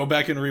 Really? Go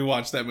back and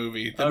rewatch that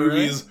movie. The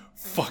movie is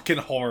fucking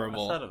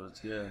horrible. I thought it was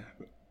good.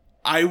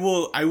 I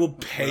will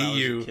pay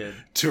you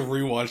to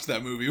rewatch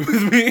that movie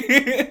with me.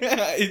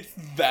 It's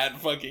that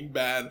fucking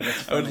bad.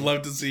 I would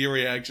love to see your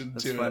reaction to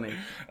it. That's funny.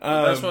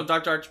 That's one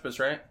Dr. Octopus,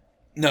 right?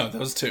 No, that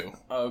was 2.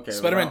 Oh, okay.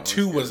 Spider-Man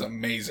 2 was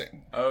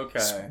amazing.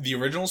 Okay. The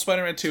original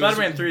Spider-Man 2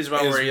 Spider-Man 3 is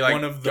one where he like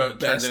one of the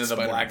turns into the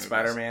Spider-Man Black movies.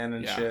 Spider-Man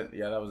and shit.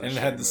 Yeah, that was. And it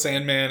had the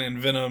Sandman and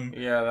Venom.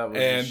 Yeah, that was.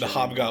 And the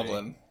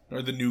Hobgoblin,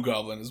 or the New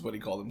Goblin, is what he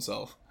called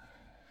himself.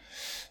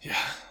 Yeah.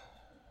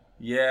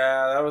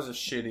 Yeah, that was a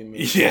shitty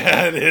movie.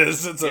 Yeah, it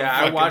is. It's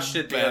I watched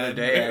it the other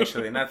day,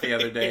 actually. Not the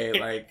other day,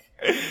 like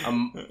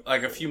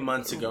a few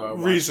months ago. I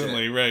watched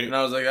recently, right? And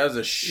I was like, that was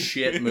a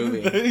shit movie.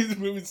 This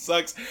movie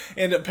sucks.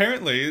 And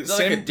apparently, it was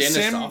like a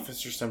dentist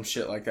office or some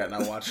shit like that, and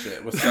I watched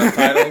it with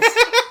subtitles,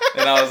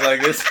 and I was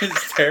like, this is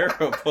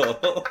terrible.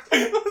 But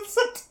it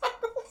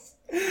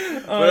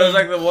was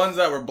like the ones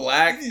that were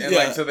black, and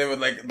like so they would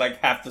like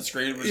half the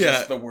screen was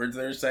just the words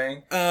they were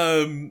saying.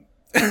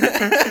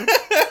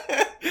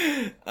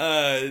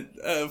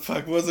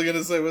 Fuck, what was I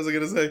gonna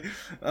say?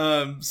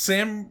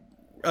 Sam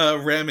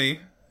Raimi,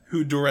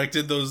 who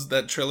directed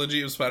that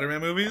trilogy of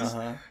Spider-Man movies,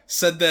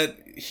 said that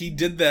he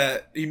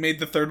made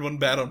the third one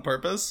bad on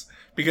purpose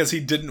because he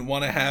didn't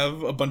want to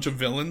have a bunch of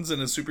villains in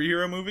a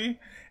superhero movie,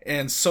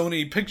 and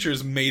Sony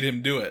Pictures made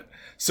him do it.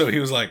 So he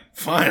was like,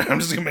 fine, I'm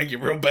just gonna make it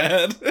real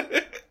bad.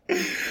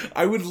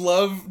 I would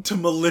love to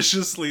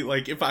maliciously,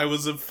 like, if I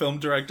was a film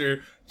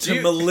director,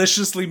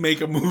 maliciously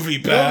make a movie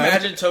bad.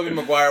 Imagine Tobey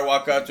Maguire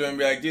walk up to him and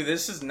be like, dude,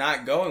 this is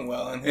not going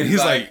well. And he's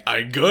like,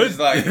 I good? He's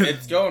like,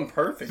 it's going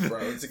perfect, bro.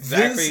 It's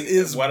exactly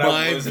what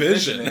I was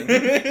vision.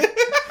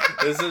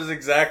 This is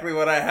exactly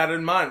what I had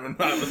in mind when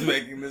I was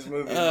making this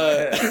movie.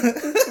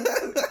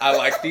 I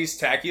like these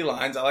tacky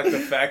lines. I like the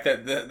fact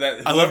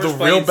that I love the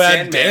real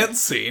bad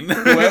dance scene.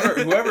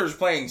 whoever's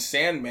playing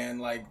Sandman,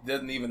 like,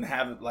 doesn't even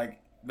have it, like,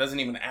 doesn't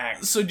even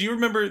act. So do you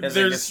remember there's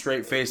like a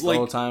straight face the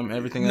whole time,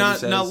 everything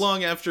not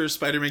long after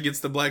Spider-Man gets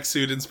the black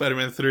suit in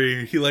Spider-Man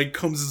 3, he like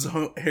combs his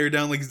hair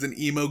down like he's an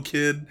emo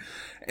kid,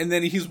 and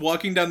then he's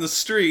walking down the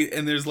street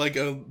and there's like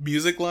a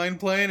music line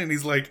playing and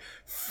he's like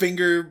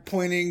finger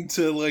pointing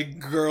to like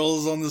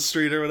girls on the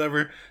street or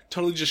whatever.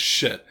 Total just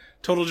shit.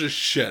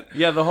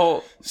 Yeah, the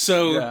whole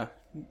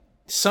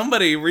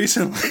somebody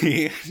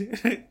recently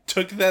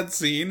took that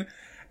scene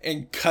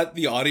and cut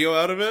the audio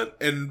out of it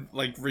and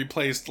like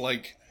replaced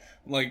like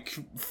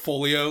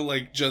folio,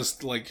 like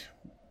just like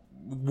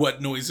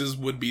what noises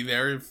would be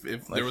there if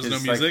like there was no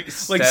music,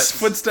 like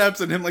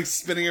footsteps and him like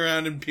spinning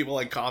around and people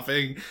like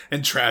coughing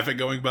and traffic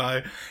going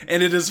by,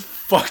 and it is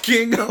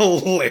fucking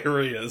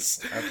hilarious.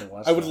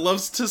 I would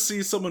love to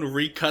see someone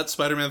recut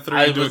Spider-Man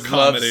 3 into a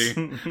comedy.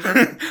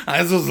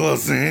 I was love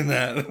seeing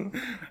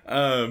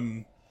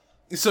that.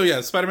 So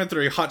yeah, Spider-Man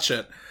 3, hot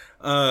shit.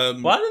 Why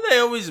do they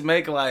always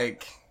make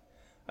like,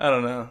 I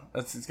don't know,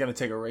 it's gonna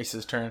take a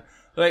racist turn.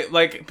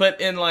 Like, but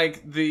in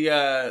like the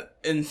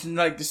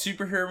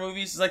superhero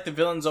movies, it's like the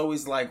villain's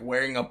always like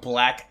wearing a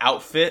black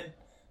outfit.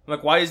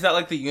 Like, why is that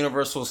like the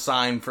universal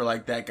sign for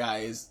like that guy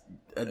is?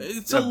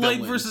 It's a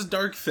light versus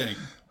dark thing.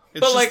 It's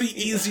just like the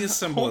easiest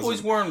symbolism.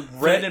 Always wearing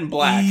red and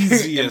black.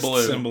 Easiest and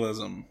blue.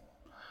 Symbolism.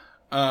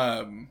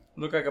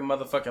 Look like a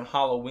motherfucking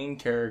Halloween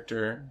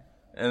character,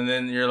 and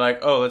then you're like,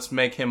 oh, let's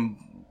make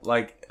him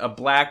like a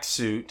black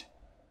suit,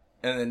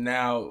 and then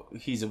now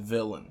he's a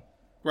villain.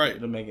 Right. It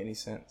doesn't make any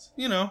sense.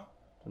 You know.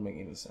 Doesn't make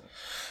any sense.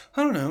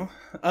 I don't know.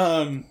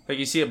 Like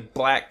you see a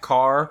black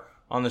car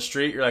on the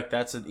street, you're like,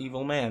 that's an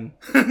evil man.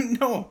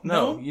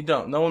 No, you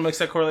don't. No one makes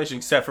that correlation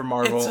except for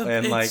Marvel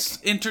it's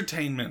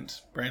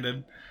entertainment,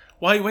 Brandon.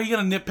 Why you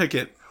gotta nitpick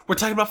it? We're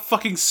talking about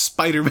fucking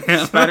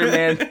Spider-Man.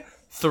 Spider-Man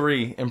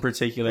 3 in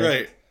particular.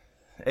 Right.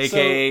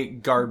 AKA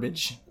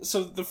garbage.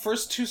 So the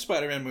first 2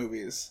 Spider-Man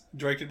movies,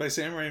 directed by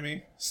Sam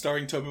Raimi,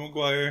 starring Tobey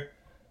Maguire,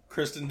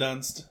 Kristen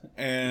Dunst,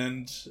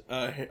 and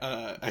I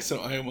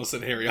almost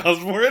said Harry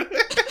Osborn.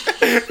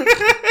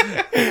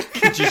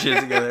 Get your shit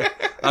together,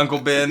 Uncle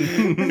Ben.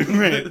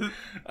 Right.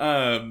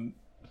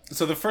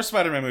 So the first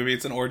Spider-Man movie,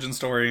 it's an origin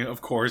story,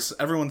 of course.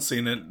 Everyone's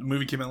seen it. The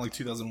movie came out in like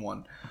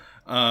 2001.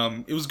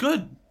 It was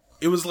good.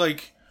 It was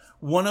like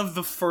one of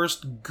the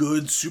first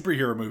good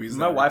superhero movies.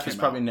 My wife has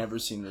probably never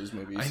seen those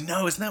movies. I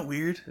know, isn't that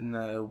weird? Isn't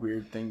that a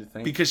weird thing to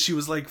think? Because she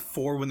was like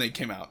 4 when they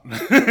came out.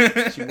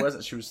 She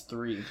wasn't. She was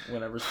 3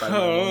 whenever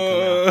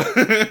Spider-Man 1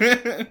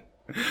 came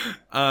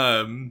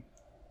out.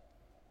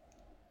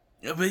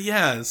 But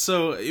yeah,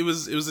 so it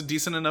was a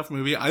decent enough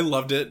movie. I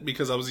loved it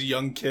because I was a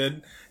young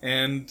kid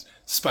and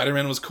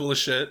Spider-Man was cool as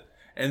shit.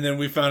 And then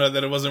we found out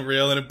that it wasn't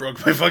real and it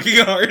broke my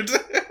fucking heart.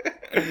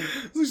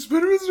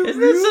 Spider-Man's not real.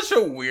 Isn't that such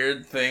a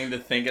weird thing to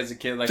think as a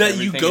kid? Like that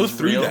you go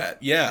through real?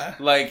 That, yeah.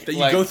 Like that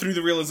you go through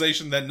the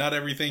realization that not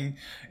everything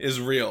is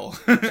real.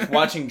 Like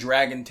watching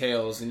Dragon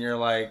Tales and you're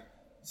like,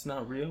 it's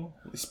not real.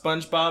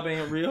 SpongeBob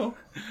ain't real.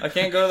 I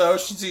can't go to the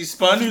ocean to see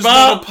SpongeBob. There's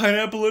not a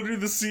pineapple under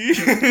the sea.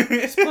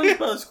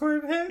 SpongeBob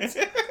SquarePants.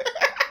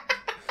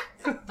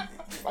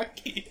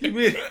 Fuck you. You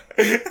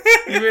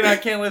mean I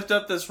can't lift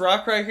up this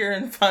rock right here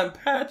and find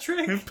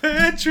Patrick?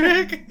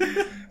 Patrick!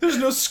 There's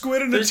no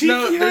squid in the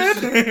tiki head.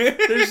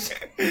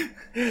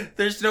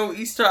 There's no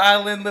Easter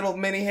Island little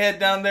mini head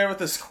down there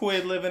with a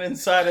squid living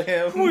inside of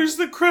him. Where's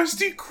the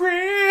Krusty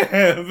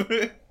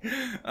Krab?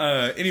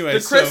 Anyway, the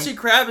Krusty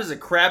Krab is a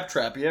crab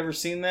trap. You ever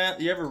seen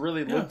that? You ever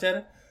really looked at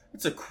it?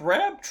 It's a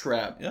crab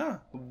trap. Yeah.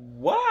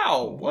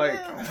 Wow. Like,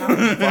 how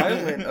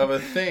violent of a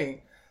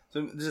thing.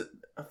 So,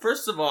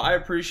 first of all, I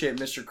appreciate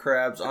Mr.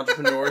 Krabs'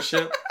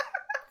 entrepreneurship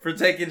for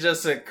taking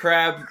just a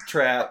crab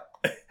trap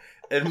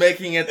and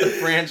making it the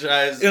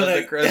franchise of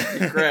the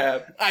Krusty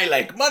Krab. I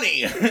like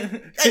money.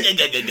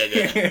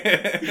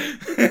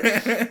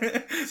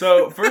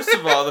 So, first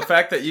of all, the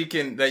fact that you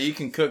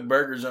can cook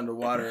burgers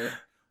underwater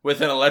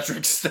with an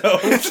electric stove.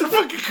 It's a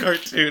fucking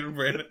cartoon,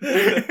 Brandon.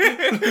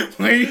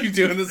 Why are you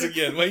doing this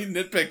again? Why are you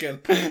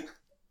nitpicking?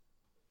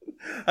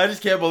 I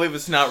just can't believe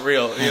it's not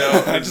real. You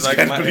know, I just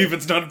can't believe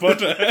it's not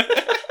butter.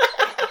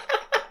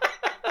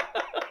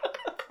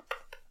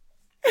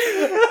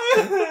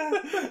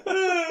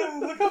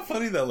 Look how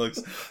funny that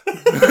looks.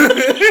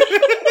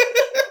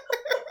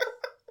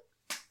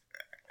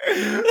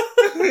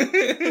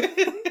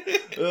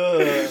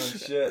 Oh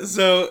shit!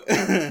 So,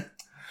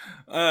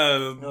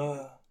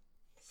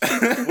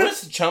 what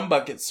does chum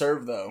bucket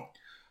serve though?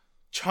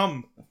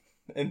 Chum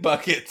in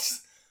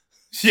buckets.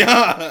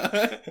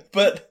 Yeah,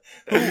 but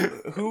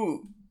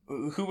who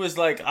was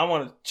like, I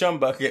want a chum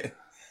bucket?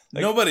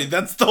 Like, nobody.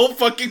 That's the whole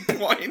fucking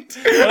point.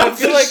 I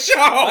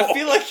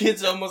feel like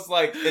it's almost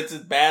like it's a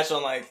bash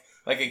on like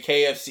a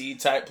KFC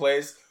type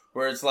place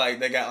where it's like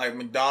they got like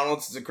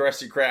McDonald's is a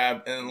Krusty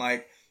Krab and then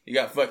like you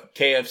got fucking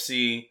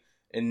KFC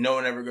and no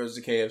one ever goes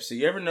to KFC.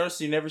 You ever notice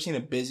you've never seen a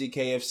busy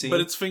KFC?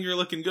 But it's finger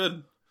looking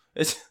good.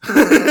 It's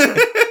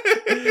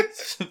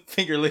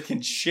Finger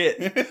licking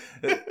shit.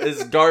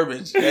 It's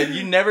garbage. And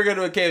you never go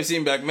to a KFC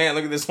and be like, man,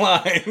 look at this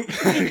line.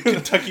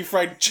 Kentucky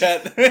Fried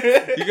Chet.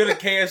 You go to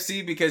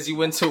KFC because you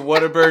went to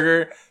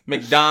Whataburger,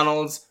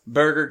 McDonald's,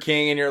 Burger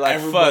King, and you're like,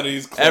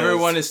 everybody's fuck, closed.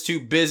 Everyone is too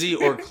busy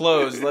or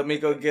closed. Let me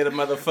go get a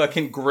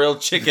motherfucking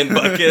grilled chicken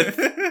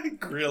bucket.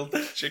 Grilled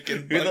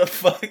chicken bucket. Who the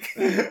fuck?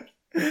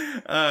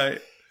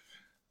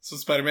 So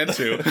Spider-Man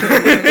 2.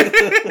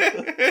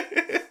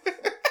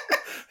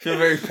 Feel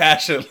very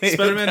passionately.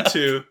 Spider-Man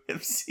 2.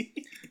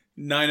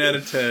 9 out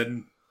of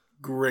 10.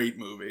 Great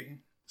movie.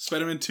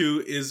 Spider-Man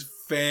 2 is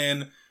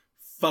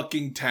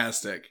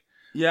fan-fucking-tastic.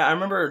 Yeah, I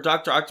remember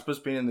Dr. Octopus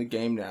being in the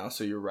game now,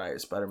 so you're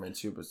right. Spider-Man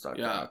 2 was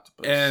Dr.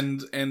 Octopus.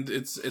 And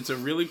it's a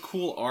really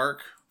cool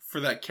arc for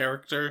that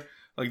character.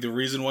 Like, the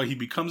reason why he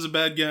becomes a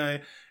bad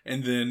guy,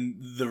 and then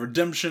the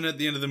redemption at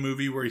the end of the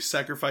movie where he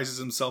sacrifices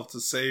himself to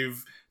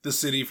save the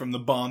city from the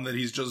bomb that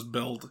he's just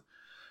built.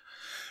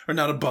 Or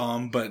not a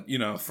bomb, but, you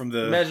know, from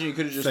the... Imagine you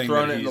could have just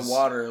thrown it in the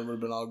water and it would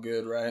have been all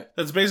good, right?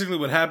 That's basically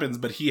what happens,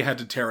 but he had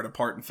to tear it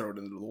apart and throw it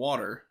into the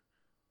water.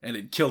 And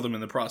it killed him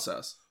in the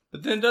process.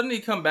 But then doesn't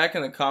he come back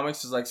in the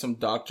comics as like some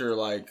doctor,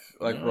 like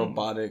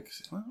robotic?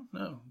 Well,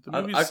 no. The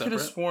movie's I could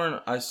have sworn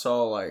I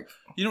saw like...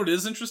 You know what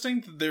is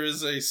interesting? There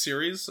is a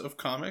series of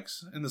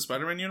comics in the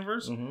Spider-Man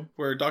universe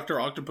where Dr.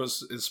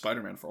 Octopus is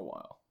Spider-Man for a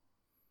while.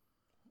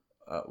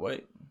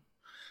 Wait.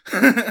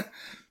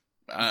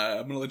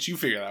 I'm gonna let you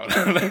figure that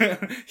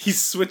out. He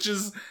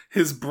switches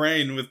his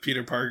brain with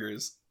Peter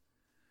Parker's.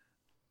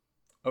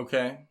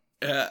 Okay.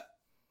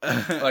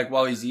 Like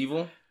while he's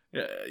evil?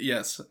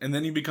 Yes. And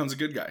then he becomes a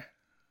good guy.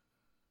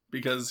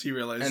 Because he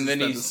realizes and then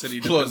that he the city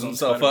blows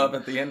himself up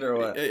at the end or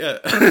what? Yeah.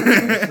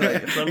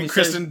 And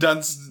Kristen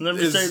Dunst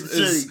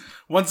is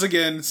once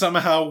again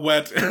somehow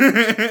wet.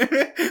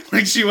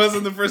 Like she was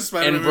in the first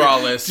Spider-Man. And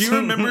braless. Do you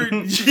remember?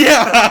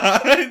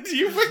 Yeah. Do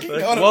you fucking know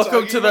what I'm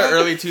welcome to about? The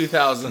early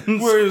 2000s.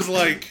 Where it was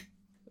like,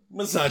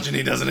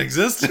 misogyny doesn't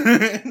exist.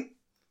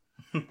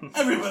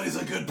 Everybody's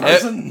a good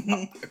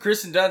person.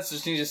 Kristen Dunst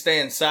just needs to stay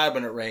inside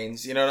when it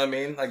rains. You know what I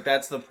mean? Like,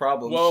 that's the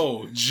problem.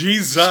 Whoa,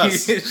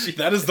 Jesus.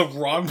 That is the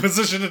wrong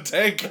position to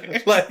take.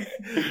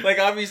 like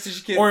obviously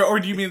she can't... Or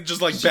do you mean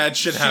just like bad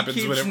shit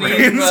happens when it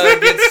rains?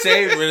 Get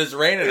saved when it's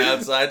raining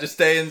outside. Just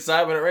stay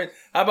inside when it rains.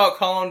 How about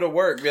call him to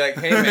work? Be like,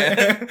 hey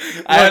man,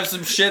 I have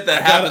some shit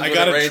that happens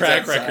when it rains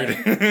outside. I got a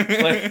track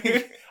record.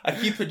 Like, I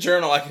keep a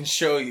journal I can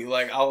show you.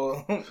 Like,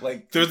 I'll...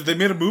 like they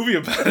made a movie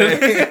about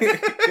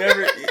it.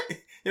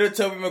 You know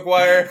Tobey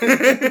Maguire?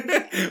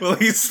 Well,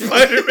 he's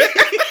Spider-Man.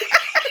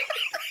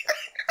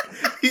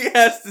 He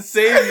has to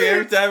save me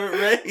every time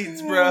it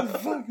rains, bro. Oh,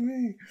 fuck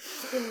me.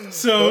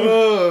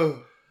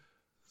 So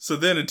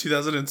then in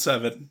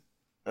 2007,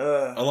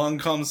 along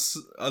comes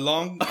Sam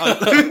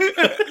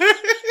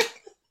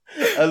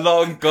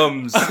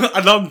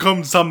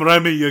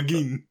Raimi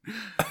again.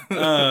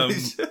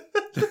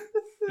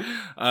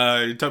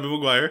 Tobey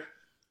Maguire.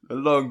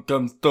 Along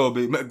comes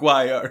Tobey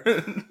Maguire.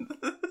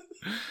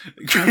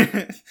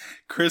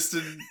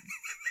 Kristen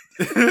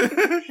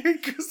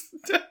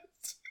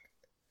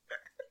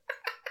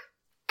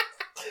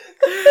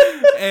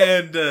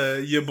and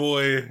your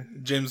boy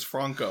James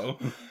Franco.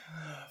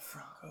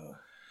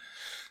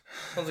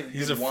 Sounds like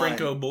he's a wine.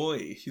 Franco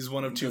boy. He's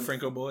one of two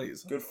Franco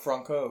boys. Good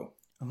Franco.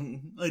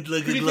 I'd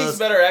like Who do you think's a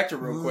better actor,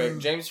 real quick?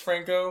 James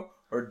Franco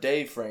or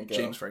Dave Franco?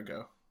 James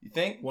Franco. You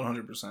think?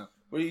 100%.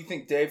 What do you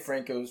think Dave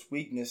Franco's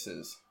weakness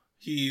is?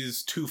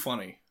 He's too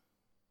funny.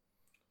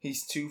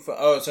 He's too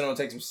so no one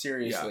takes him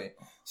seriously. Yeah.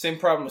 Same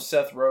problem with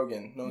Seth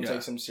Rogen. No one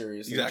takes him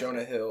seriously. Exactly.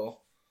 Jonah Hill.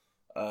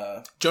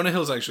 Jonah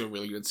Hill's actually a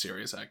really good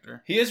serious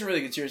actor. He is a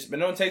really good serious, but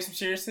no one takes him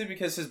seriously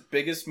because his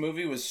biggest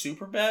movie was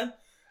Superbad.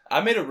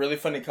 I made a really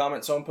funny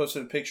comment. Someone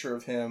posted a picture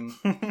of him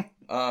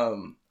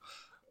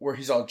where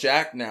he's all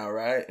jacked now,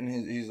 right?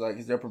 And he's like,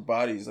 his upper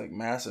body's like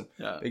massive.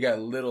 Yeah. He got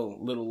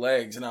little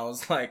legs. And I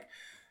was like,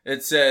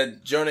 it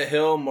said Jonah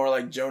Hill, more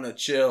like Jonah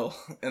Chill.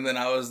 And then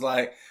I was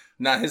like,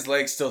 nah, his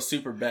leg's still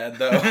super bad,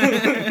 though.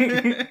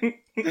 Good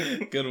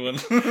one.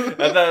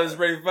 I thought it was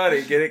pretty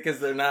funny. Get it? Because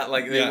they're not,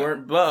 like, they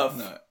weren't buff.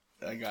 No,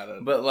 I got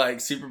it. But, like,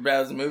 Superbad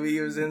was the movie he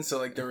was in, so,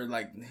 like, they were,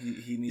 like,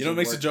 he needs You know what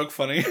makes a joke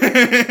funny?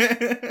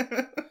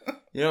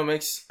 You know what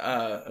makes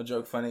a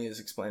joke funny is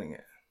explaining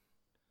it.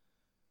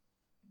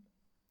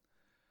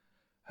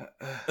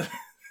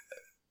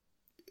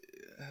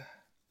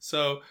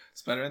 So,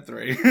 Spider-Man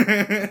 3.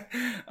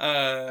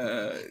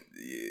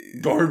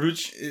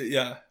 Garbage.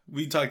 Yeah,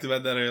 we talked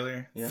about that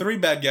earlier. Yeah. 3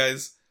 bad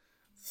guys,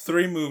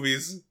 3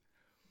 movies,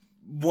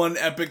 1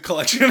 epic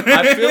collection.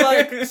 I feel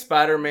like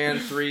Spider-Man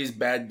 3's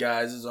bad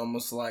guys is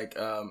almost like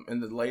in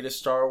the latest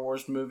Star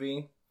Wars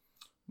movie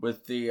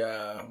with the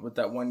with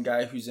that one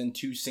guy who's in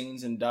 2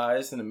 scenes and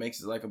dies, and it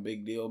makes it like a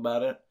big deal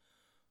about it.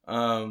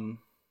 Yeah,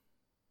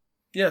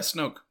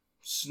 Snoke.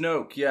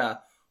 Snoke, yeah.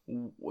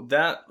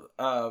 That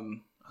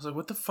I was like,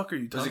 what the fuck are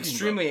you talking about? It was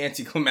extremely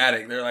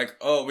anticlimactic. They're like,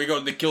 oh, we're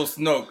going to kill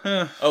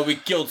Snoke. Oh, we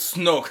killed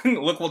Snoke.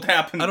 Look what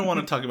happened. I don't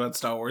want to talk about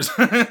Star Wars.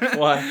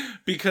 Why?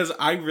 Because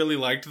I really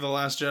liked The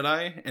Last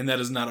Jedi, and that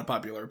is not a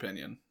popular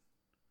opinion.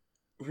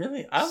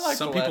 Really? I like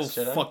some people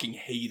fucking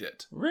hate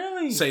it.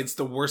 Really? Say it's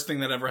the worst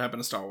thing that ever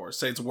happened to Star Wars.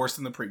 Say it's worse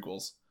than the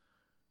prequels.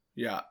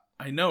 Yeah,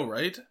 I know,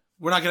 right?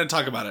 We're not going to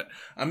talk about it.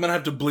 I'm going to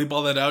have to bleep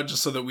all that out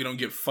just so that we don't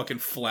get fucking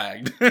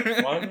flagged.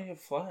 Why do we get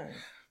flagged?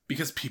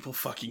 Because people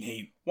fucking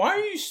hate. Why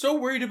are you so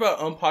worried about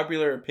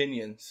unpopular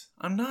opinions?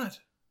 I'm not.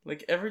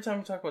 Like, every time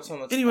we talk about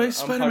something that's anyway,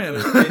 Spider-Man.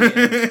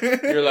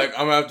 You're like,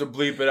 I'm going to have to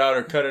bleep it out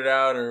or cut it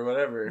out or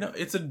whatever. No,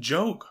 it's a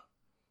joke.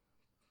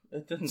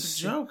 It's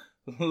a joke.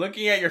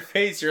 Looking at your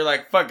face, you're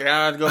like, fuck it,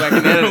 I have to go back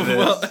and edit this.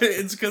 Well,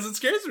 it's because it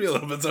scares me a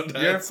little bit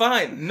sometimes. You're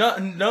fine.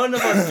 None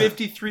of our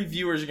 53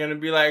 viewers are going to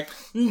be like,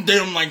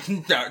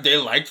 they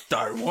like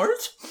Star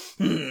Wars?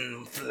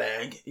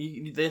 Flag.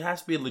 There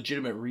has to be a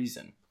legitimate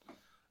reason.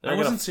 I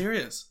wasn't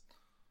serious.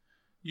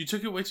 You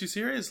took it way too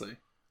seriously.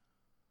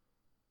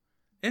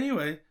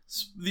 Anyway,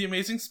 The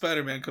Amazing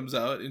Spider-Man comes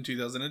out in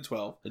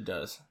 2012. It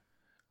does.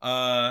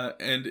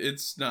 And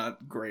it's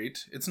not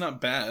great. It's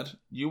not bad.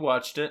 You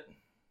watched it.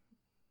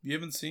 You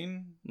haven't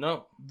seen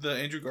no the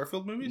Andrew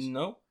Garfield movies?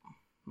 Nope.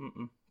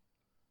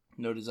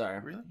 No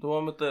desire. Really? The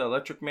one with the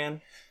Electric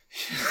Man?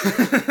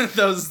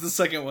 That was the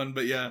second one,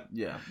 but yeah.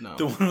 Yeah, no.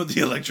 The one with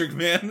the Electric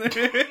Man.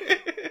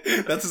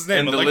 That's his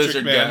name, and the Electric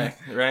Lizard Man.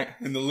 Guy, right?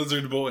 And the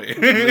Lizard Boy.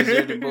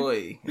 Lizard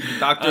Boy.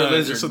 Dr.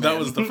 Lizard So that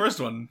was the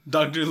first one.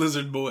 Dr.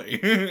 Lizard Boy.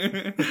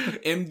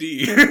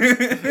 MD.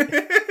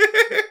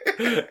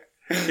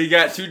 He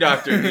got two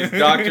doctors. He's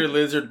Dr.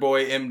 Lizard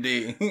Boy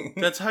MD.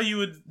 That's how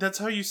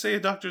you say a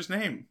doctor's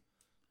name.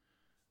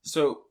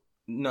 So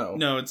no.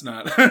 No, it's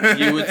not.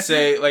 You would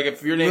say, like,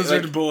 if your name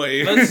Lizard like,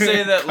 Boy. Let's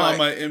say that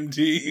comma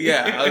MD.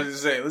 Yeah, I was gonna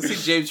say, let's say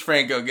James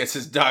Franco gets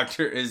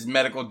his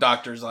medical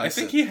doctor's license. I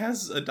think he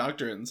has a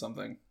doctorate in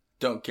something.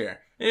 Don't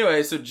care.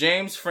 Anyway, so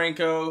James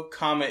Franco,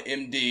 comma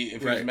MD,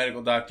 if he's a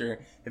medical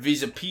doctor. If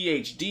he's a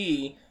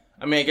PhD,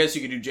 I mean, I guess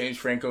you could do James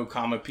Franco,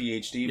 comma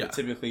PhD, but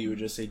typically you would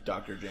just say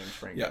Dr. James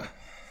Franco. Yeah.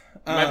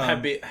 You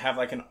might have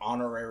like an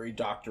honorary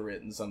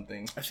doctorate in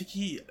something. I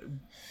think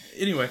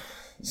anyway,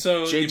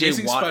 so J.J. The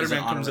Amazing Watt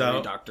Spider-Man comes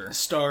out, doctor.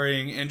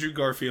 starring Andrew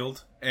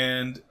Garfield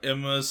and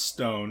Emma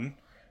Stone,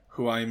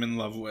 who I am in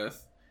love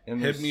with.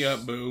 Hit me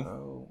up,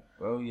 boo.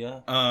 Oh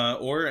yeah.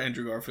 Or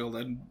Andrew Garfield,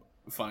 I'm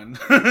fine.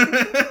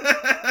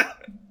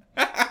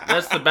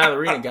 That's the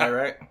ballerina guy,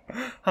 right?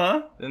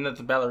 Huh? Isn't that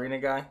the ballerina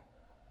guy?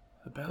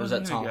 Or is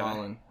that Tom guy?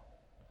 Holland?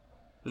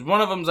 There's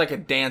one of them's like a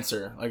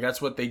dancer. Like, that's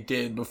what they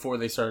did before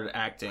they started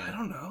acting. I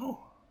don't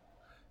know.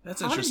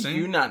 That's How interesting. do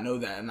you not know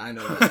that, and I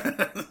know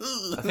that?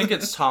 I think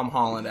it's Tom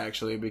Holland,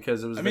 actually,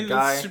 because it was the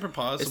guy. That's super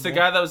possible. It's the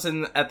guy that was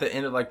at the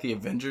end of, like, the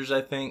Avengers,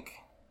 I think.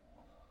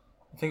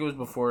 I think it was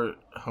before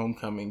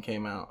Homecoming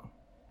came out.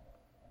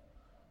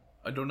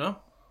 I don't know.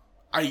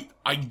 I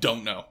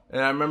don't know.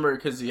 And I remember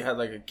because he had,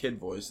 like, a kid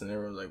voice, and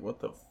everyone was like,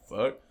 what the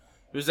fuck?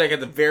 It was, like, at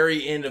the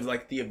very end of,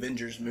 like, the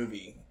Avengers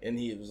movie, and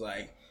he was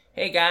like,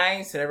 hey,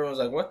 guys, and everyone was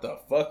like, what the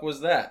fuck was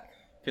that?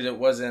 Because it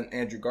wasn't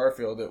Andrew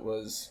Garfield, it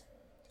was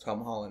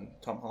Tom Holland.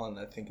 Tom Holland,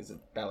 I think, is a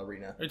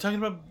ballerina. Are you talking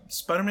about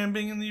Spider-Man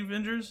being in the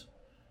Avengers?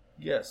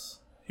 Yes.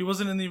 He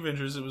wasn't in the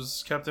Avengers, it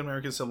was Captain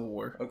America Civil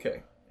War.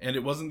 Okay. And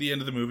it wasn't the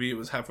end of the movie, it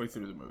was halfway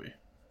through the movie.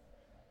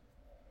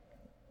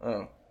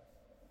 Oh.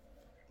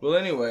 Well,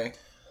 anyway.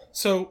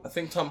 So I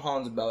think Tom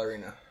Holland's a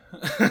ballerina.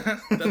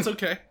 That's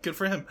okay. Good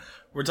for him.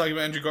 We're talking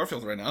about Andrew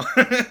Garfield right now.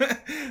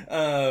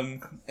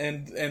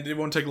 And it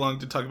won't take long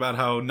to talk about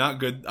how not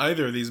good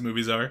either of these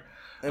movies are.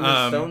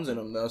 Emma Stone's in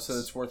them, though, so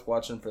it's worth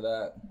watching for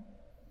that.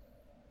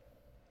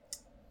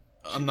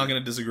 I'm not going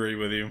to disagree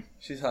with you.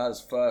 She's hot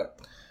as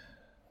fuck.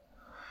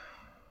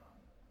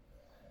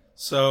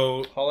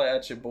 So... holla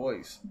at your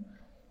boys.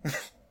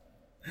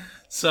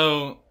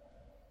 So...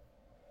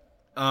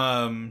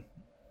 Imagine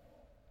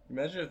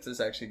if this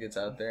actually gets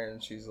out there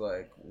and she's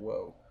like,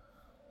 whoa.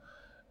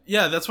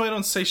 Yeah, that's why I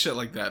don't say shit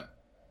like that.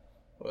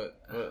 What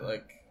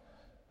like...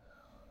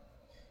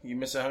 You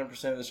miss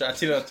 100% of the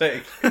shots you don't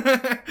take.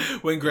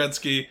 Wayne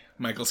Gretzky,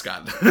 Michael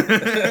Scott.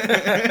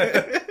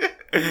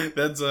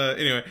 That's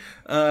anyway.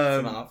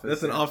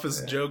 That's an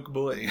office joke,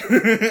 boy.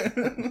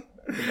 An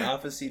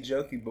officey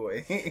jokey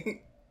boy.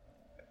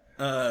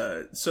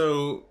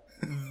 So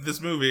this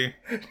movie,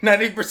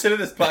 90% of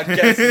this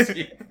podcast is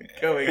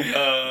going.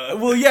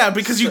 Well, yeah,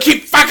 because you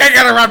keep fucking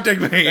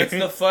interrupting me. That's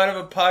the fun of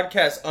a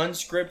podcast,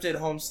 unscripted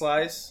home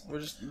slice. We're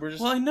just.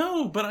 Well, I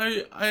know, but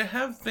I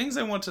have things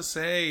I want to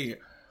say.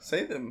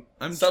 Say them.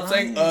 Stop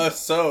saying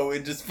so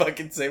and just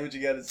fucking say what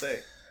you gotta say.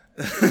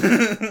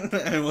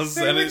 I almost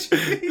said it.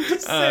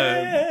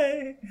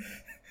 Say.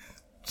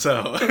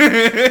 So,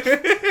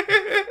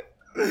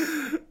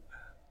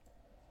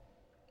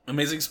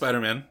 Amazing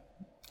Spider-Man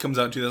comes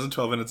out in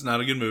 2012, and it's not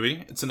a good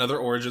movie. It's another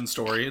origin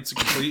story. It's a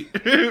complete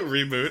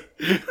reboot.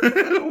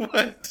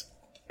 What?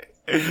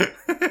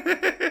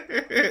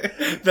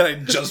 That I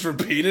just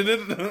repeated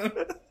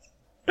it?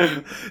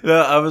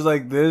 No, I was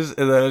like this,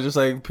 and then I just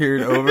like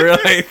peered over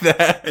like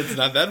that. It's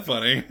not that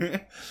funny.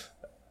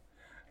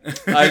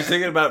 I was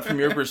thinking about it from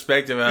your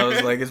perspective. I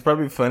was like, it's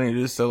probably funny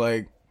just to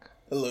like,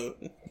 hello.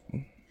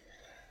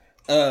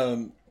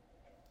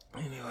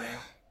 Anyway,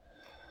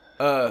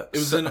 It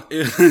was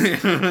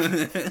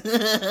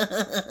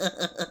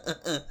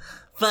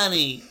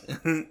funny.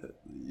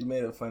 You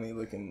made a funny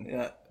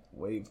looking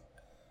wave.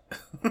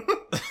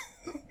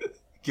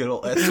 Good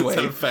old S wave.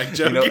 Is that a fact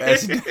joke? You know,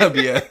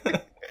 SW.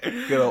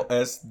 Good old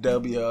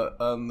SW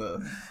on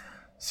the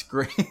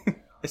screen.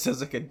 It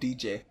sounds like a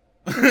DJ.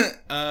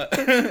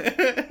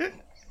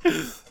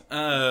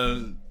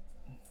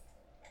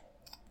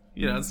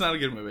 It's not a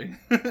good movie.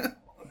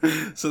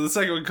 So the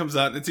second one comes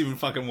out and it's even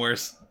fucking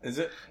worse. Is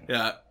it?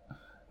 Yeah.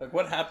 Like,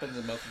 what happens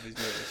in both of these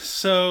movies?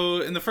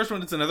 So, in the first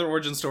one, it's another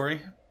origin story.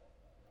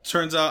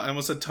 Turns out, I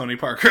almost said Tony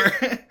Parker.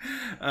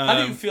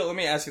 How do you feel? Let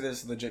me ask you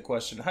this legit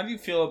question. How do you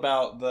feel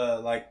about the,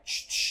 like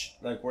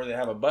where they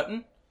have a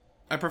button?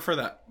 I prefer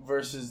that.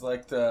 Versus,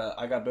 like, the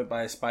I got bit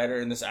by a spider,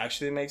 and this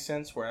actually makes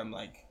sense, where I'm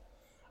like...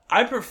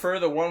 I prefer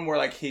the one where,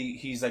 like,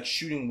 he's, like,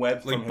 shooting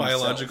webs from himself. Like,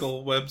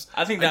 biological webs?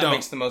 I think that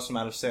makes the most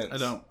amount of sense. I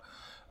don't.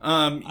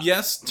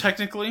 Yes,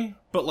 technically,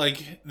 but,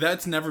 like,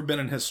 that's never been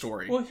in his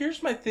story. Well,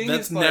 here's my thing.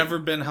 That's never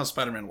been how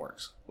Spider-Man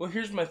works. Well,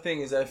 here's my thing,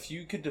 is that if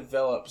you could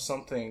develop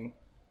something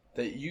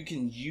that you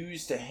can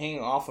use to hang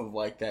off of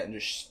like that and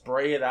just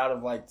spray it out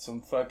of, like, some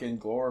fucking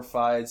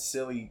glorified,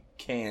 silly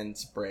can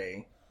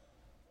spray,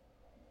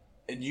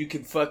 and you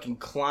can fucking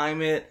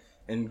climb it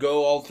and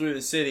go all through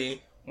the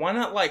city... Why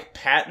not, like,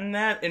 patent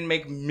that and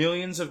make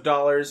millions of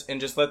dollars and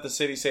just let the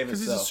city save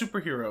itself? Because he's a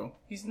superhero.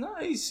 He's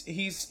not.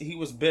 He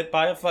was bit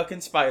by a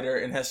fucking spider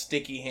and has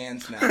sticky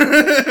hands now.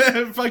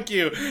 Fuck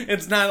you.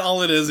 It's not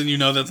all it is, and you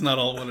know that's not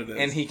all what it is.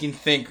 And he can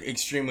think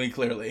extremely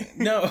clearly.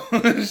 No,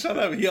 shut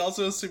up. He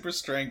also has super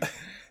strength.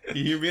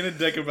 You're being a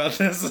dick about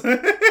this. He got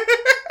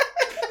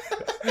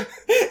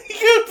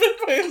bit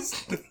by a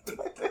spider.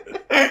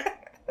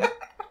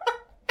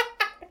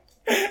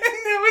 And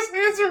now his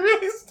hands are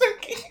really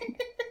sticky.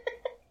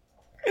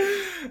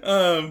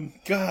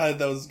 God,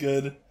 that was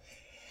good.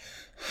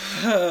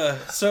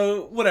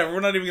 So, whatever.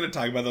 We're not even going to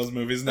talk about those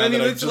movies now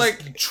that I've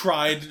just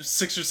tried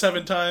 6 or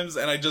 7 times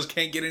and I just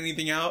can't get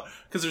anything out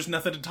because there's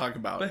nothing to talk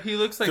about. But he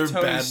looks like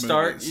Tony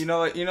Stark. Movies. You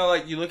know,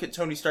 like you look at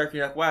Tony Stark and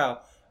you're like,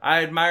 wow,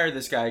 I admire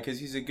this guy because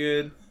he's a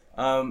good,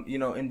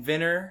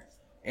 inventor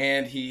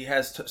and he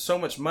has so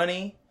much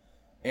money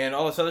and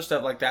all this other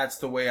stuff. like that's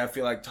the way I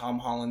feel like Tom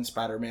Holland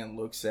Spider-Man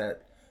looks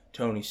at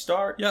Tony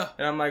Stark. Yeah.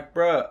 And I'm like,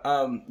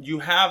 bruh, you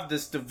have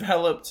this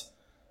developed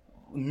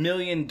 $1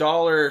 million,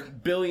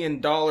 $1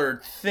 billion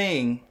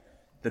thing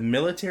the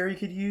military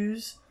could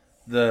use.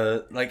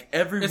 Everyone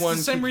It's the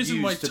same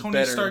reason why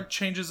Tony Stark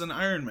changes an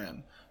Iron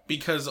Man.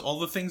 Because all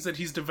the things that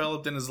he's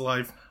developed in his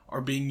life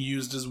are being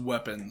used as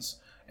weapons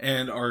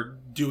and are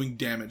doing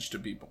damage to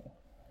people.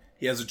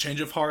 He has a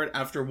change of heart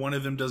after one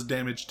of them does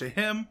damage to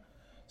him,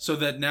 so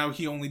that now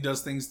he only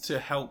does things to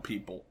help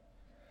people.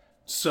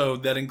 So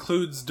that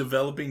includes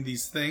developing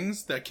these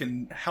things that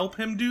can help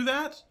him do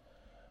that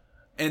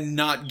and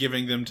not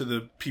giving them to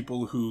the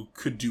people who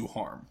could do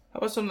harm. How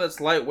about something that's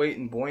lightweight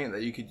and buoyant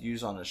that you could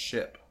use on a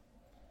ship?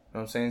 You know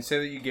what I'm saying? Say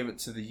that you give it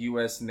to the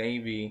U.S.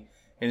 Navy,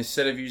 and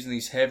instead of using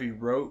these heavy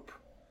rope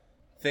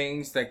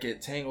things that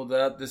get tangled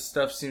up, this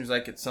stuff seems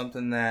like it's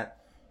something that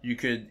you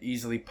could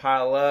easily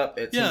pile up.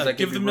 It seems like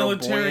give the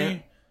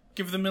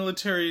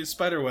military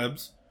spider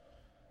webs.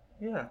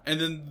 Yeah. And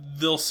then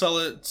they'll sell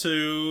it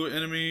to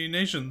enemy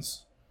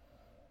nations.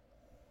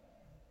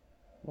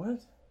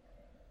 What?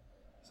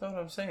 That's not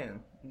what I'm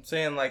saying. I'm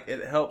saying, like,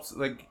 it helps,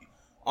 like,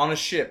 on a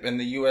ship in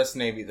the U.S.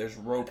 Navy, there's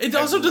rope. It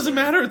also doesn't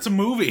matter. It's a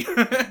movie.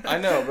 I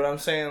know, but I'm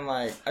saying,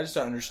 like, I just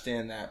don't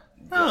understand that.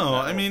 No,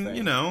 I mean,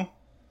 thing.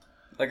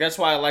 Like, that's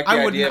why I like the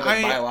idea of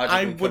it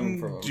biologically coming from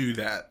him. I wouldn't do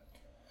that.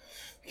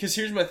 Because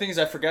here's my thing is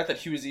I forgot that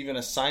he was even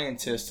a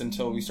scientist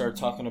until we started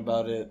talking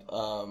about it,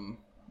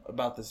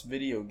 about this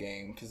video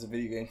game, because the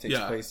video game takes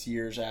place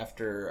years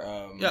after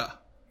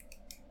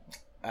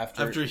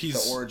after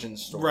he's the origin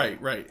story.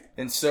 Right.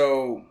 And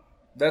so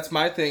that's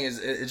my thing is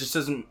it just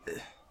doesn't.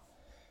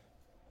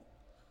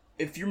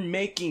 If you're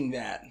making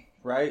that,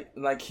 right,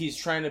 like he's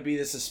trying to be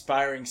this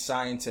aspiring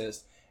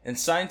scientist, and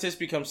scientists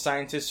become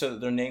scientists so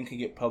that their name can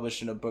get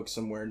published in a book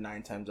somewhere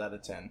 9 times out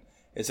of 10.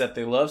 It's that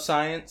they love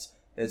science,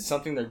 it's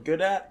something they're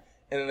good at,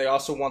 and then they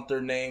also want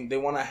their name. They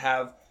want to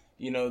have,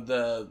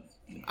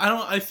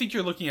 I think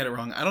you're looking at it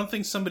wrong. I don't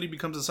think somebody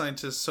becomes a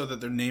scientist so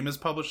that their name is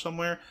published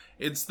somewhere.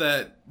 It's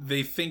that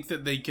they think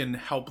that they can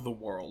help the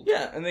world.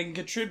 Yeah, and they can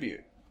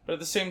contribute. But at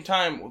the same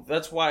time,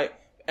 that's why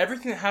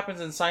everything that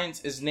happens in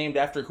science is named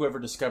after whoever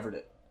discovered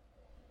it.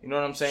 You know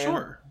what I'm saying?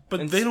 Sure.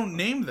 But they don't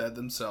name that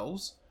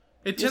themselves.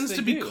 It tends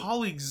to be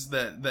colleagues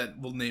that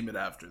will name it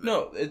after them.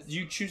 No,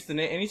 you choose the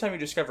name. Anytime you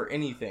discover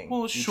anything,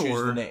 you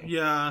choose the name.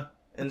 Yeah.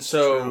 And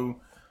so...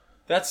 True.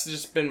 That's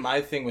just been my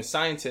thing with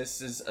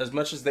scientists, is as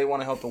much as they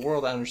want to help the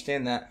world, I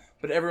understand that,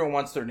 but everyone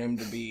wants their name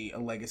to be a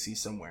legacy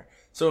somewhere.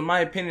 So in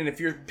my opinion, if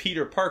you're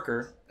Peter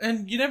Parker...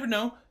 And you never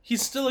know,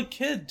 he's still a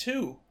kid,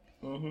 too.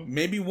 Mm-hmm.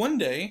 Maybe one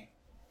day,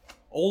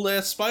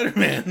 old-ass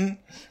Spider-Man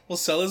will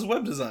sell his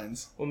web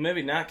designs. Well,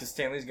 maybe not, because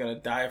Stan Lee's going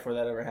to die before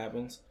that ever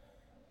happens.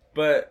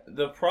 But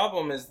the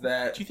problem is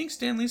that... Do you think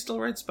Stan Lee still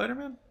writes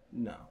Spider-Man?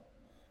 No.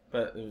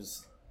 But it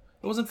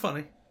wasn't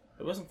funny.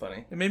 It wasn't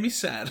funny. It made me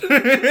sad.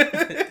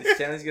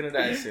 Stanley's gonna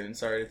die soon.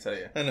 Sorry to tell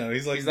you. I know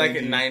he's like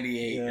at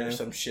 98 or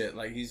some shit.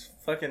 Like he's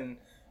fucking.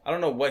 I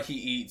don't know what he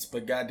eats,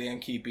 but goddamn,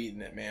 keep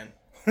eating it, man.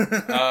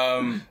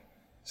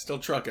 Still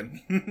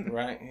trucking.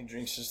 Right? He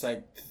drinks just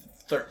like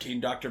 13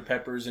 Dr.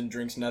 Peppers and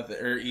drinks nothing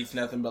or eats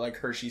nothing but like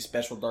Hershey's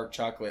special dark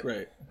chocolate.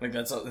 Right. Like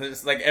that's all,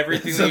 it's like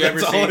everything that you ever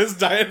see. His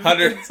diet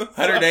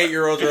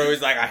 108-year-olds are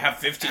always like, I have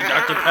 15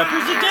 Dr.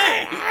 Peppers a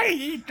day. I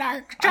eat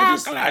dark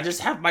chocolate. I just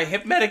have my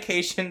hip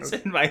medications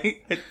and my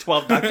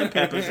 12 Dr.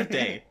 Peppers a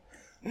day.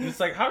 And it's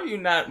like, how are you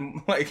not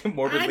like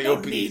morbidly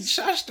obese? Need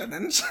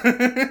sustenance.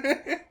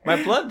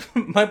 my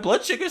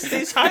blood sugar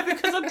stays high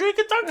because I'm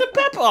drinking Dr.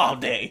 Pepper all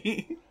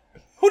day.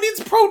 Who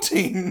needs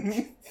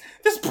protein?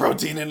 There's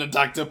protein in a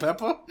Dr.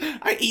 Pepper.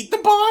 I eat the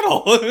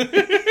bottle.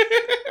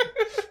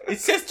 It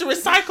says to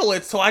recycle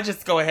it, so I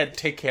just go ahead and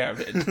take care of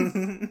it.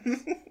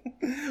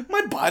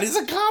 My body's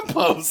a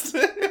compost.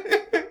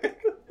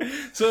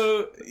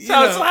 So it's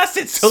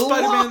lasted so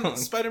long.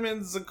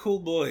 Spider-Man's a cool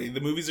boy.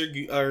 The movies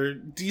are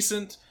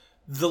decent.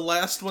 The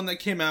last one that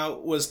came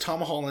out was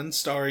Tom Holland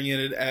starring in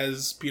it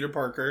as Peter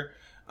Parker,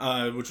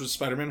 which was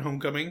Spider-Man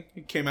Homecoming.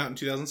 It came out in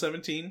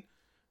 2017.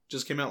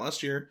 Just came out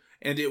last year.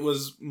 And it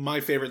was my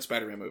favorite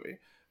Spider-Man movie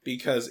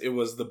because it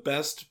was the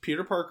best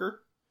Peter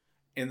Parker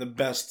and the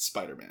best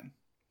Spider-Man.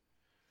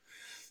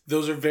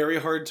 Those are very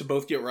hard to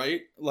both get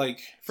right. Like,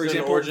 for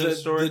example,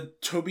 the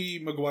Tobey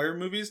Maguire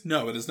movies.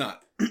 No, it is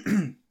not.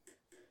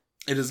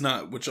 It is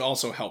not, which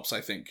also helps, I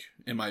think,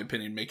 in my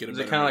opinion, make it a better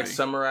movie. Does it kind of like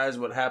summarize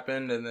what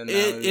happened and then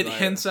it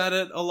hints at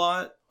it a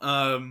lot.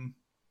 But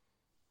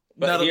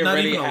he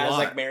already has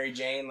like Mary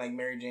Jane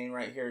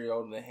right here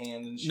holding the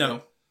hand and shit.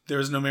 No. There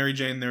is no Mary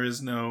Jane. There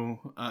is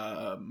no.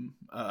 Then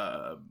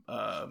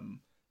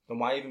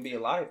why even be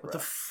alive, bro? What the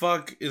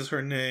fuck is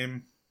her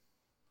name?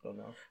 Don't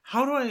know.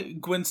 How do I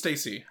Gwen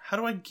Stacy? How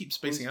do I keep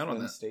spacing out on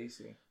that?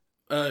 Stacy.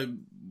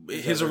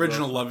 His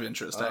original love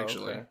interest,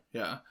 actually. Okay.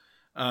 Yeah.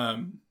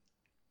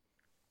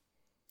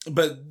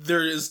 But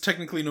there is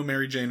technically no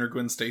Mary Jane or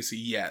Gwen Stacy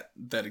yet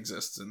that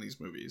exists in these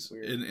movies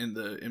in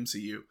the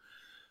MCU.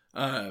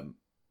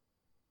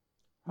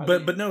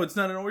 But no, it's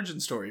not an origin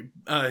story.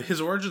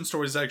 His origin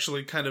story is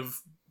actually kind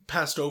of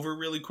passed over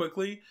really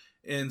quickly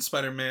in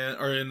Spider-Man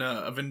or in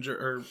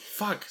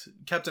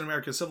Captain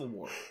America: Civil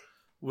War,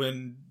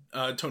 when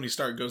Tony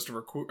Stark goes to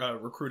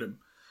recruit him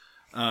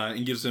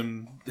and gives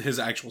him his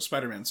actual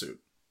Spider-Man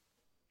suit,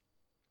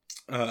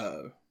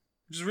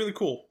 which is really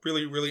cool,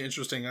 really really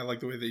interesting. I like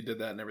the way they did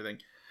that and everything,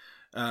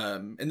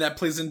 and that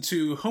plays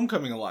into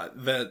Homecoming a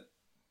lot. That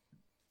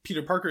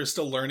Peter Parker is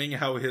still learning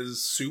how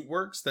his suit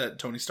works that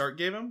Tony Stark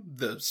gave him,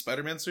 the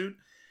Spider-Man suit.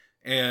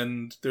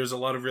 And there's a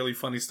lot of really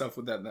funny stuff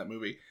with that in that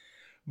movie.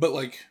 But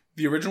like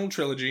the original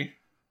trilogy,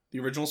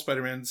 the original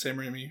Spider-Man, Sam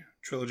Raimi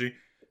trilogy,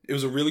 it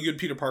was a really good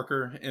Peter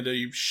Parker and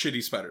a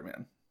shitty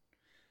Spider-Man.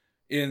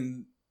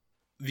 In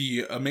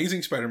the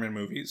Amazing Spider-Man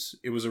movies,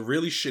 it was a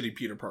really shitty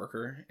Peter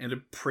Parker and a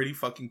pretty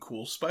fucking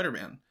cool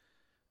Spider-Man.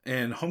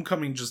 And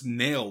Homecoming just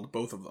nailed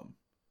both of them.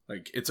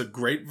 Like, it's a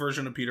great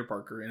version of Peter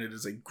Parker, and it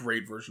is a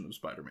great version of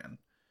Spider-Man.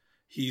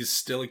 He's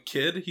still a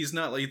kid. It's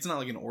not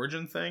like an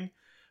origin thing,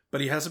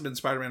 but he hasn't been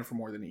Spider-Man for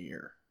more than a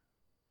year.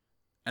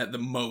 At the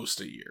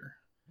most, a year.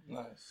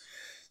 Nice.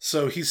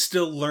 So he's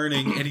still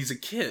learning, and he's a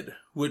kid,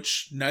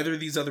 which neither of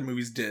these other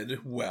movies did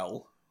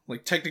well.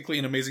 Like, technically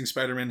in Amazing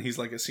Spider-Man, he's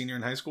like a senior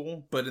in high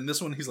school, but in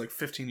this one, he's like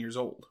 15 years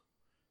old.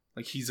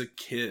 Like, he's a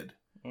kid.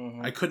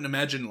 Mm-hmm. I couldn't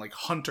imagine, like,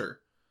 Hunter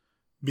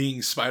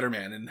being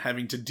Spider-Man and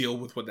having to deal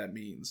with what that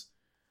means.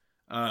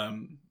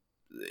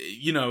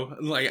 You know,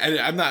 like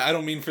I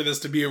don't mean for this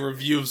to be a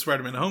review of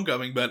Spider-Man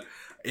Homecoming, but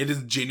it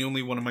is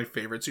genuinely one of my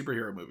favorite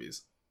superhero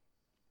movies.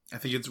 I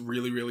think it's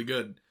really, really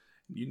good.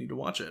 You need to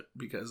watch it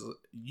because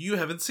you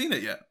haven't seen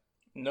it yet.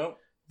 Nope.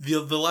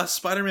 The last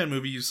Spider-Man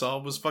movie you saw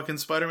was fucking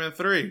Spider-Man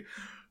 3.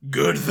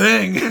 Good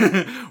thing.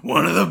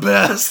 One of the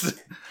best.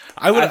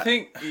 I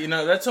think, you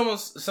know, that's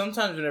almost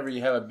sometimes whenever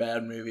you have a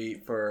bad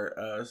movie for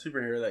a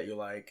superhero that you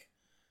like,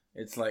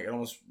 it's like it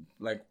almost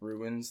like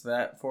ruins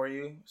that for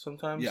you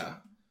sometimes. Yeah.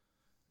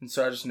 And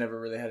so I just never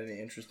really had any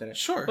interest in it.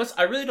 Sure. Plus,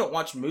 I really don't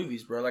watch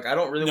movies, bro. Like, I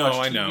don't really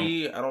watch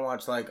TV. I don't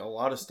watch, like, a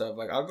lot of stuff.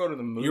 Like, I'll go to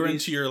the movies. You're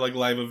into your, like,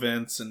 live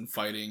events and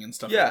fighting and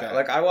stuff like that. Yeah,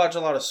 like, I watch a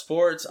lot of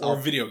sports. Or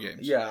video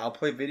games. Yeah, I'll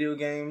play video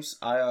games.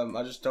 I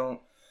just don't...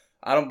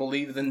 I don't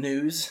believe the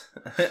news.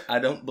 I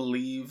don't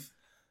believe...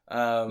 You're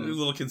a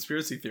little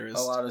conspiracy theorist.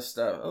 A lot of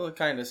stuff. Oh,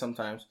 kind of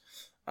sometimes.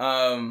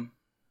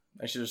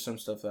 Actually, there's some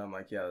stuff that I'm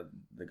like, yeah,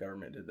 the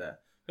government did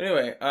that. But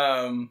anyway,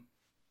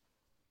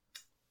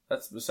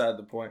 that's beside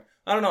the point.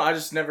 I don't know. I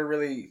just never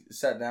really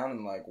sat down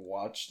and like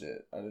watched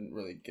it. I didn't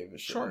really give a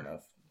shit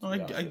enough. I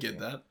get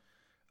that.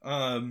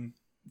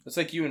 It's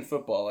like you in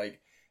football. Like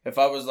if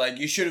I was like,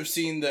 you should have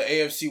seen the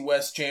AFC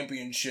West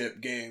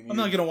Championship game. I'm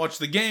not gonna watch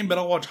the game, but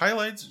I'll watch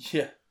highlights.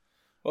 Yeah.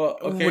 Well,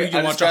 okay. What are you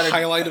gonna watch a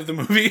highlight of the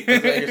movie?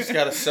 I just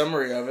got a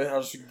summary of it.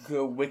 I'll just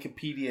go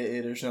Wikipedia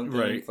it or something.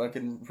 Right. And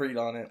fucking read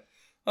on it.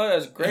 Oh,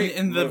 that's great.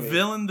 And the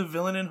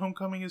villain in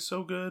Homecoming is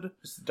so good.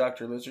 It's the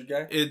Dr. Lizard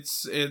guy?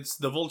 It's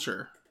the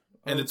Vulture.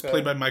 and it's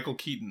played by Michael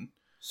Keaton.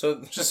 So,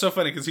 which is so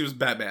funny because he was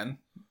Batman.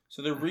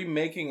 So they're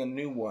remaking a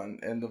new one,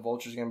 and the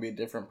Vulture's going to be a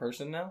different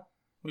person now?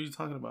 What are you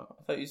talking about?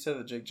 I thought you said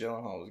that Jake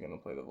Gyllenhaal was going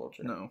to play the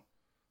Vulture. No.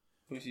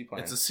 Who's he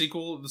playing? It's a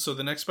sequel. So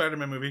the next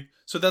Spider-Man movie.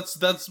 So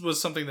that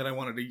was something that I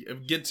wanted to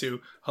get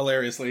to.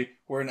 Hilariously,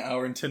 we're an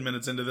hour and 10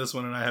 minutes into this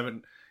one, and I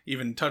haven't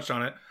even touched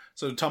on it.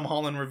 So Tom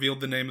Holland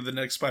revealed the name of the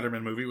next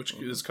Spider-Man movie, which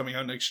is coming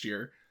out next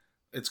year.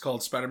 It's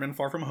called Spider-Man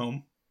Far From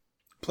Home,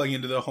 playing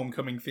into the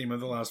homecoming theme of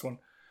the last one.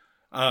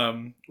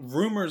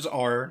 Rumors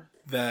are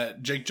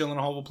that Jake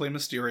Gyllenhaal will play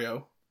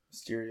Mysterio,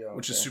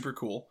 which is super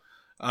cool.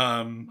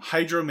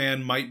 Hydro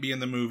Man might be in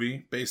the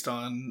movie based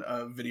on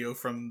a video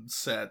from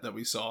set that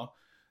we saw.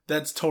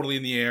 That's totally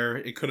in the air.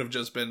 It could have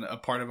just been a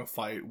part of a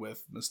fight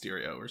with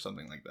Mysterio or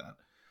something like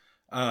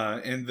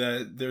that. And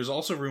that there's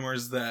also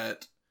rumors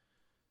that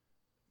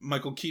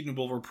Michael Keaton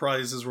will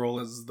reprise his role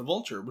as the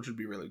Vulture, which would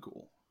be really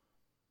cool.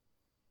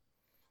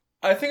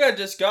 I think I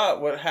just got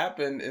what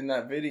happened in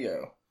that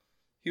video.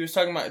 He was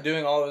talking about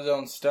doing all of his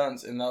own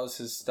stunts, and that was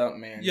his stunt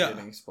man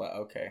getting splat.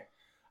 Okay.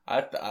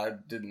 I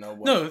didn't know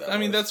what that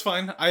was. That's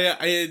fine.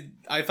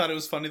 I thought it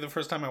was funny the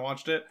first time I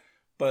watched it,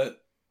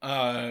 but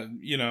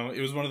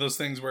it was one of those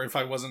things where if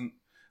I wasn't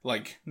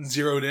like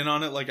zeroed in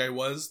on it like I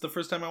was the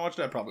first time I watched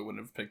it, I probably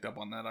wouldn't have picked up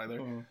on that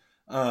either.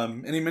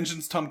 And he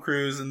mentions Tom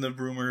Cruise, and the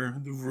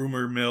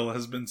rumor mill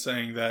has been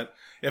saying that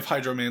if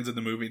Hydro Man's in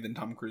the movie, then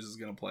Tom Cruise is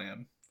going to play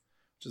him.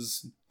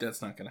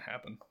 That's not going to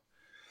happen.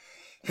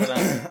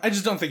 I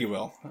just don't think it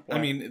will. Why?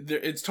 I mean,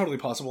 it's totally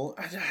possible.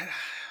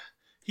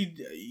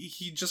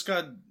 He just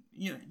got,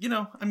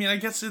 I mean, I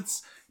guess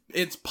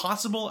it's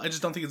possible. I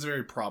just don't think it's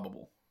very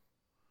probable.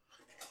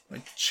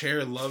 My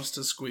chair loves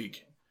to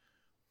squeak.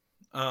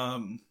 But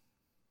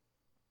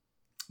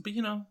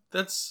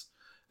that's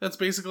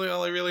basically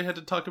all I really had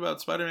to talk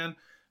about Spider-Man.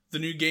 The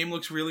new game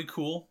looks really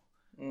cool.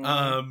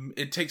 Mm-hmm.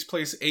 It takes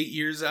place 8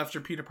 years after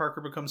Peter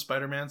Parker becomes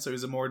Spider-Man, so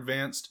he's a more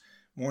advanced,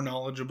 more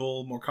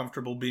knowledgeable, more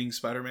comfortable being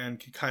Spider-Man,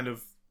 kind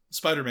of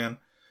Spider-Man.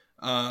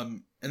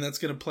 And that's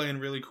going to play in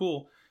really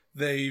cool.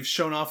 They've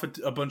shown off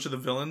a bunch of the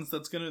villains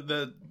that's going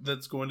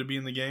to be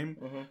in the game.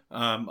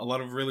 Mm-hmm. A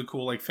lot of really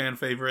cool like fan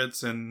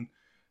favorites and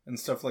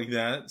stuff like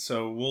that.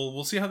 So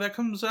we'll see how that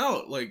comes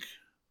out. Like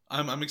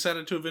I'm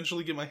excited to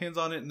eventually get my hands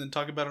on it and then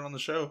talk about it on the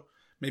show.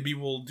 Maybe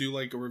we'll do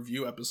like a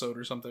review episode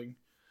or something.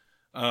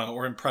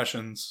 Or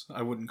impressions.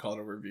 I wouldn't call it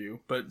a review,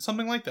 but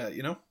something like that,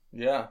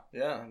 Yeah.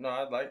 No,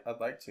 I'd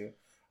like to.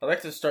 I'd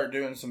like to start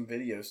doing some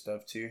video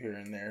stuff too here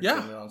and there.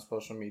 Yeah. On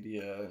social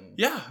media.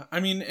 Yeah.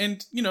 I mean,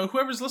 and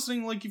whoever's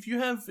listening, like if you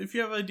have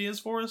ideas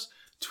for us,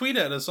 tweet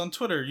at us on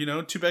Twitter,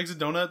 2 Bags of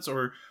Donuts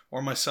or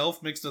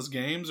myself, Mixed Us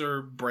Games,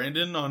 or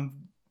Brandon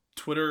on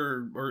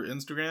Twitter or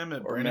Instagram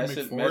at Brandon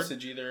McFord.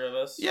 Message either of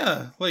us.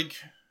 Yeah. Like,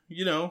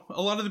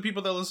 a lot of the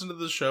people that listen to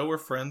the show are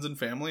friends and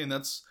family, and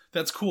that's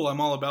cool.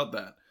 I'm all about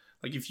that.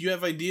 Like if you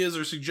have ideas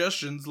or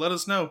suggestions, let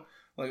us know.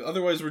 Like,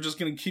 otherwise, we're just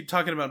going to keep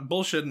talking about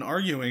bullshit and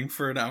arguing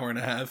for an hour and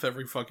a half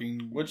every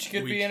fucking Which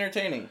could week. Be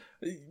entertaining.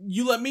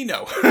 You let me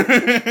know.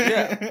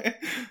 Yeah.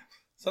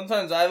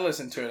 Sometimes I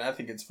listen to it and I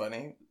think it's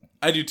funny.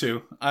 I do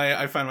too.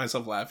 I find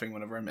myself laughing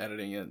whenever I'm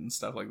editing it and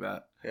stuff like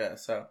that. Yeah,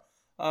 so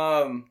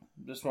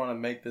just want to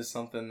make this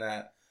something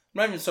that I'm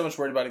not even so much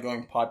worried about it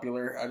going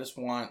popular. I just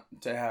want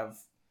to have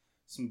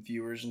some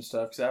viewers and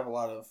stuff because I have a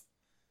lot of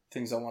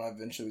things I want to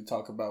eventually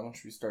talk about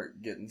once we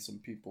start getting some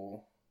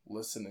people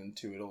listening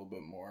to it a little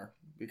bit more,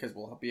 because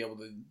we'll be able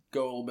to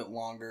go a little bit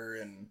longer,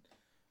 and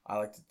I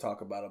like to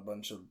talk about a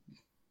bunch of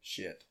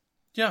shit.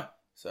 Yeah.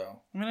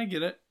 So I mean, I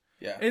get it.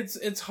 Yeah.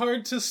 It's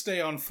hard to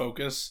stay on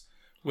focus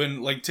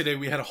when, like, today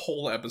we had a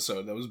whole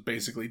episode that was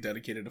basically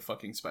dedicated to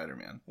fucking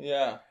Spider-Man.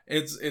 Yeah.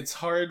 It's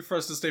hard for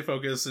us to stay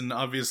focused, and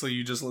obviously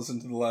you just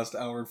listened to the last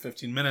hour and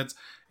 15 minutes,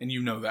 and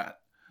you know that.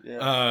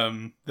 Yeah.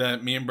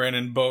 That me and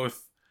Brandon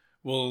both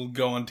will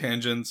go on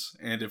tangents,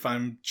 and if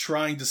I'm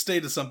trying to stay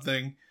to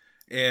something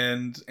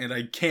and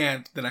I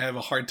can't, then I have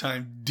a hard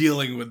time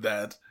dealing with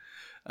that.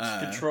 It's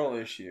a control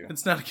issue.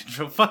 It's not a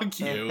control. Fuck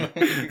you. I'm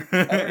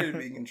ready to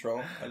be in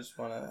control. I just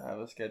want to have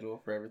a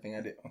schedule for everything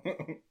I do.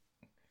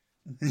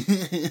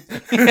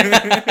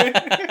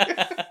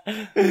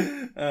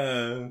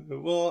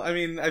 Well, I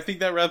mean, I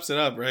think that wraps it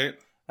up, right?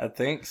 I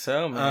think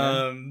so,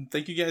 man.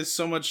 Thank you guys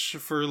so much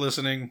for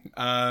listening.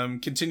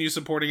 Continue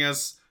supporting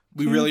us.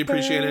 We really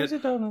appreciate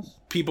it.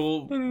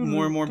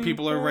 More and more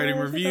people are writing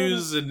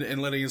reviews and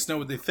letting us know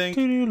what they think.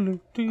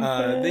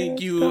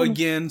 Thank you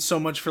again so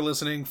much for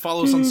listening.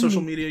 Follow us on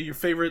social media, your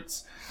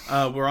favorites.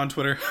 We're on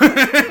Twitter.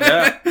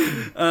 Yeah.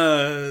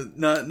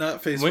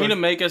 Not Facebook. We need to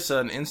make us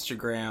an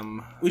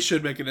Instagram. We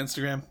should make an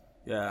Instagram.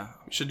 Yeah.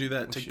 We should do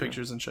that. Take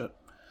pictures and shit.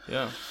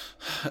 Yeah.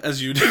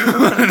 As you do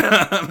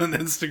on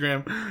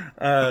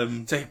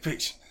Instagram. Take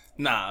pictures.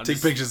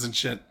 Take pictures and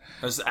shit.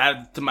 Let's add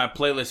it to my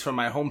playlist from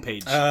my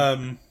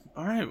homepage.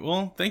 All right.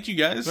 Well, thank you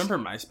guys. Remember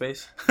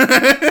MySpace?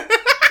 I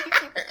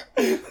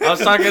was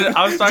talking to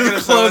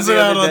close it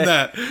out on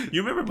that.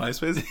 You remember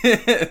MySpace?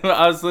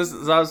 I was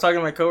talking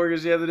to my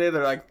coworkers the other day.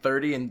 They're like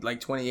 30 and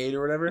like 28 or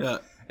whatever. Yeah.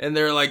 And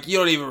they're like, "You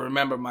don't even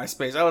remember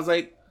MySpace." I was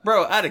like,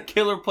 Bro, I had a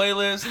killer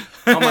playlist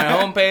on my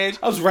homepage.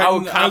 I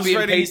would copy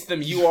and paste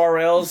them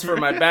URLs for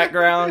my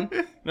background.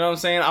 You know what I'm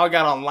saying? I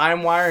got on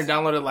LimeWire and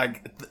downloaded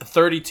like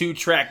 32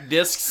 track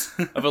discs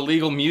of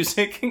illegal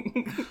music.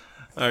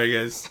 All right,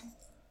 guys.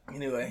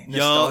 Anyway,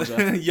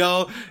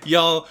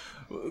 y'all,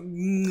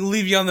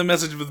 leave you on the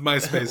message with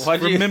MySpace.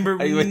 Remember,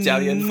 are you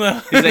Italian? He's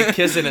like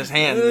kissing his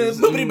hand.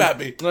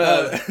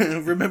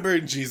 Remember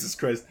Jesus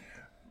Christ.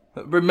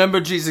 Remember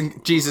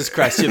Jesus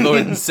Christ, your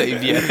Lord and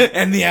Savior.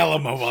 And the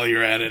Alamo while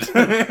you're at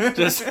it.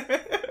 Just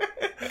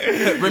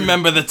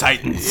remember the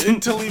Titans.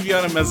 To leave you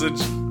on a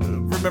message,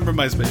 remember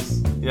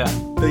MySpace. Yeah.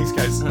 Thanks,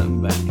 guys.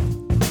 Bye.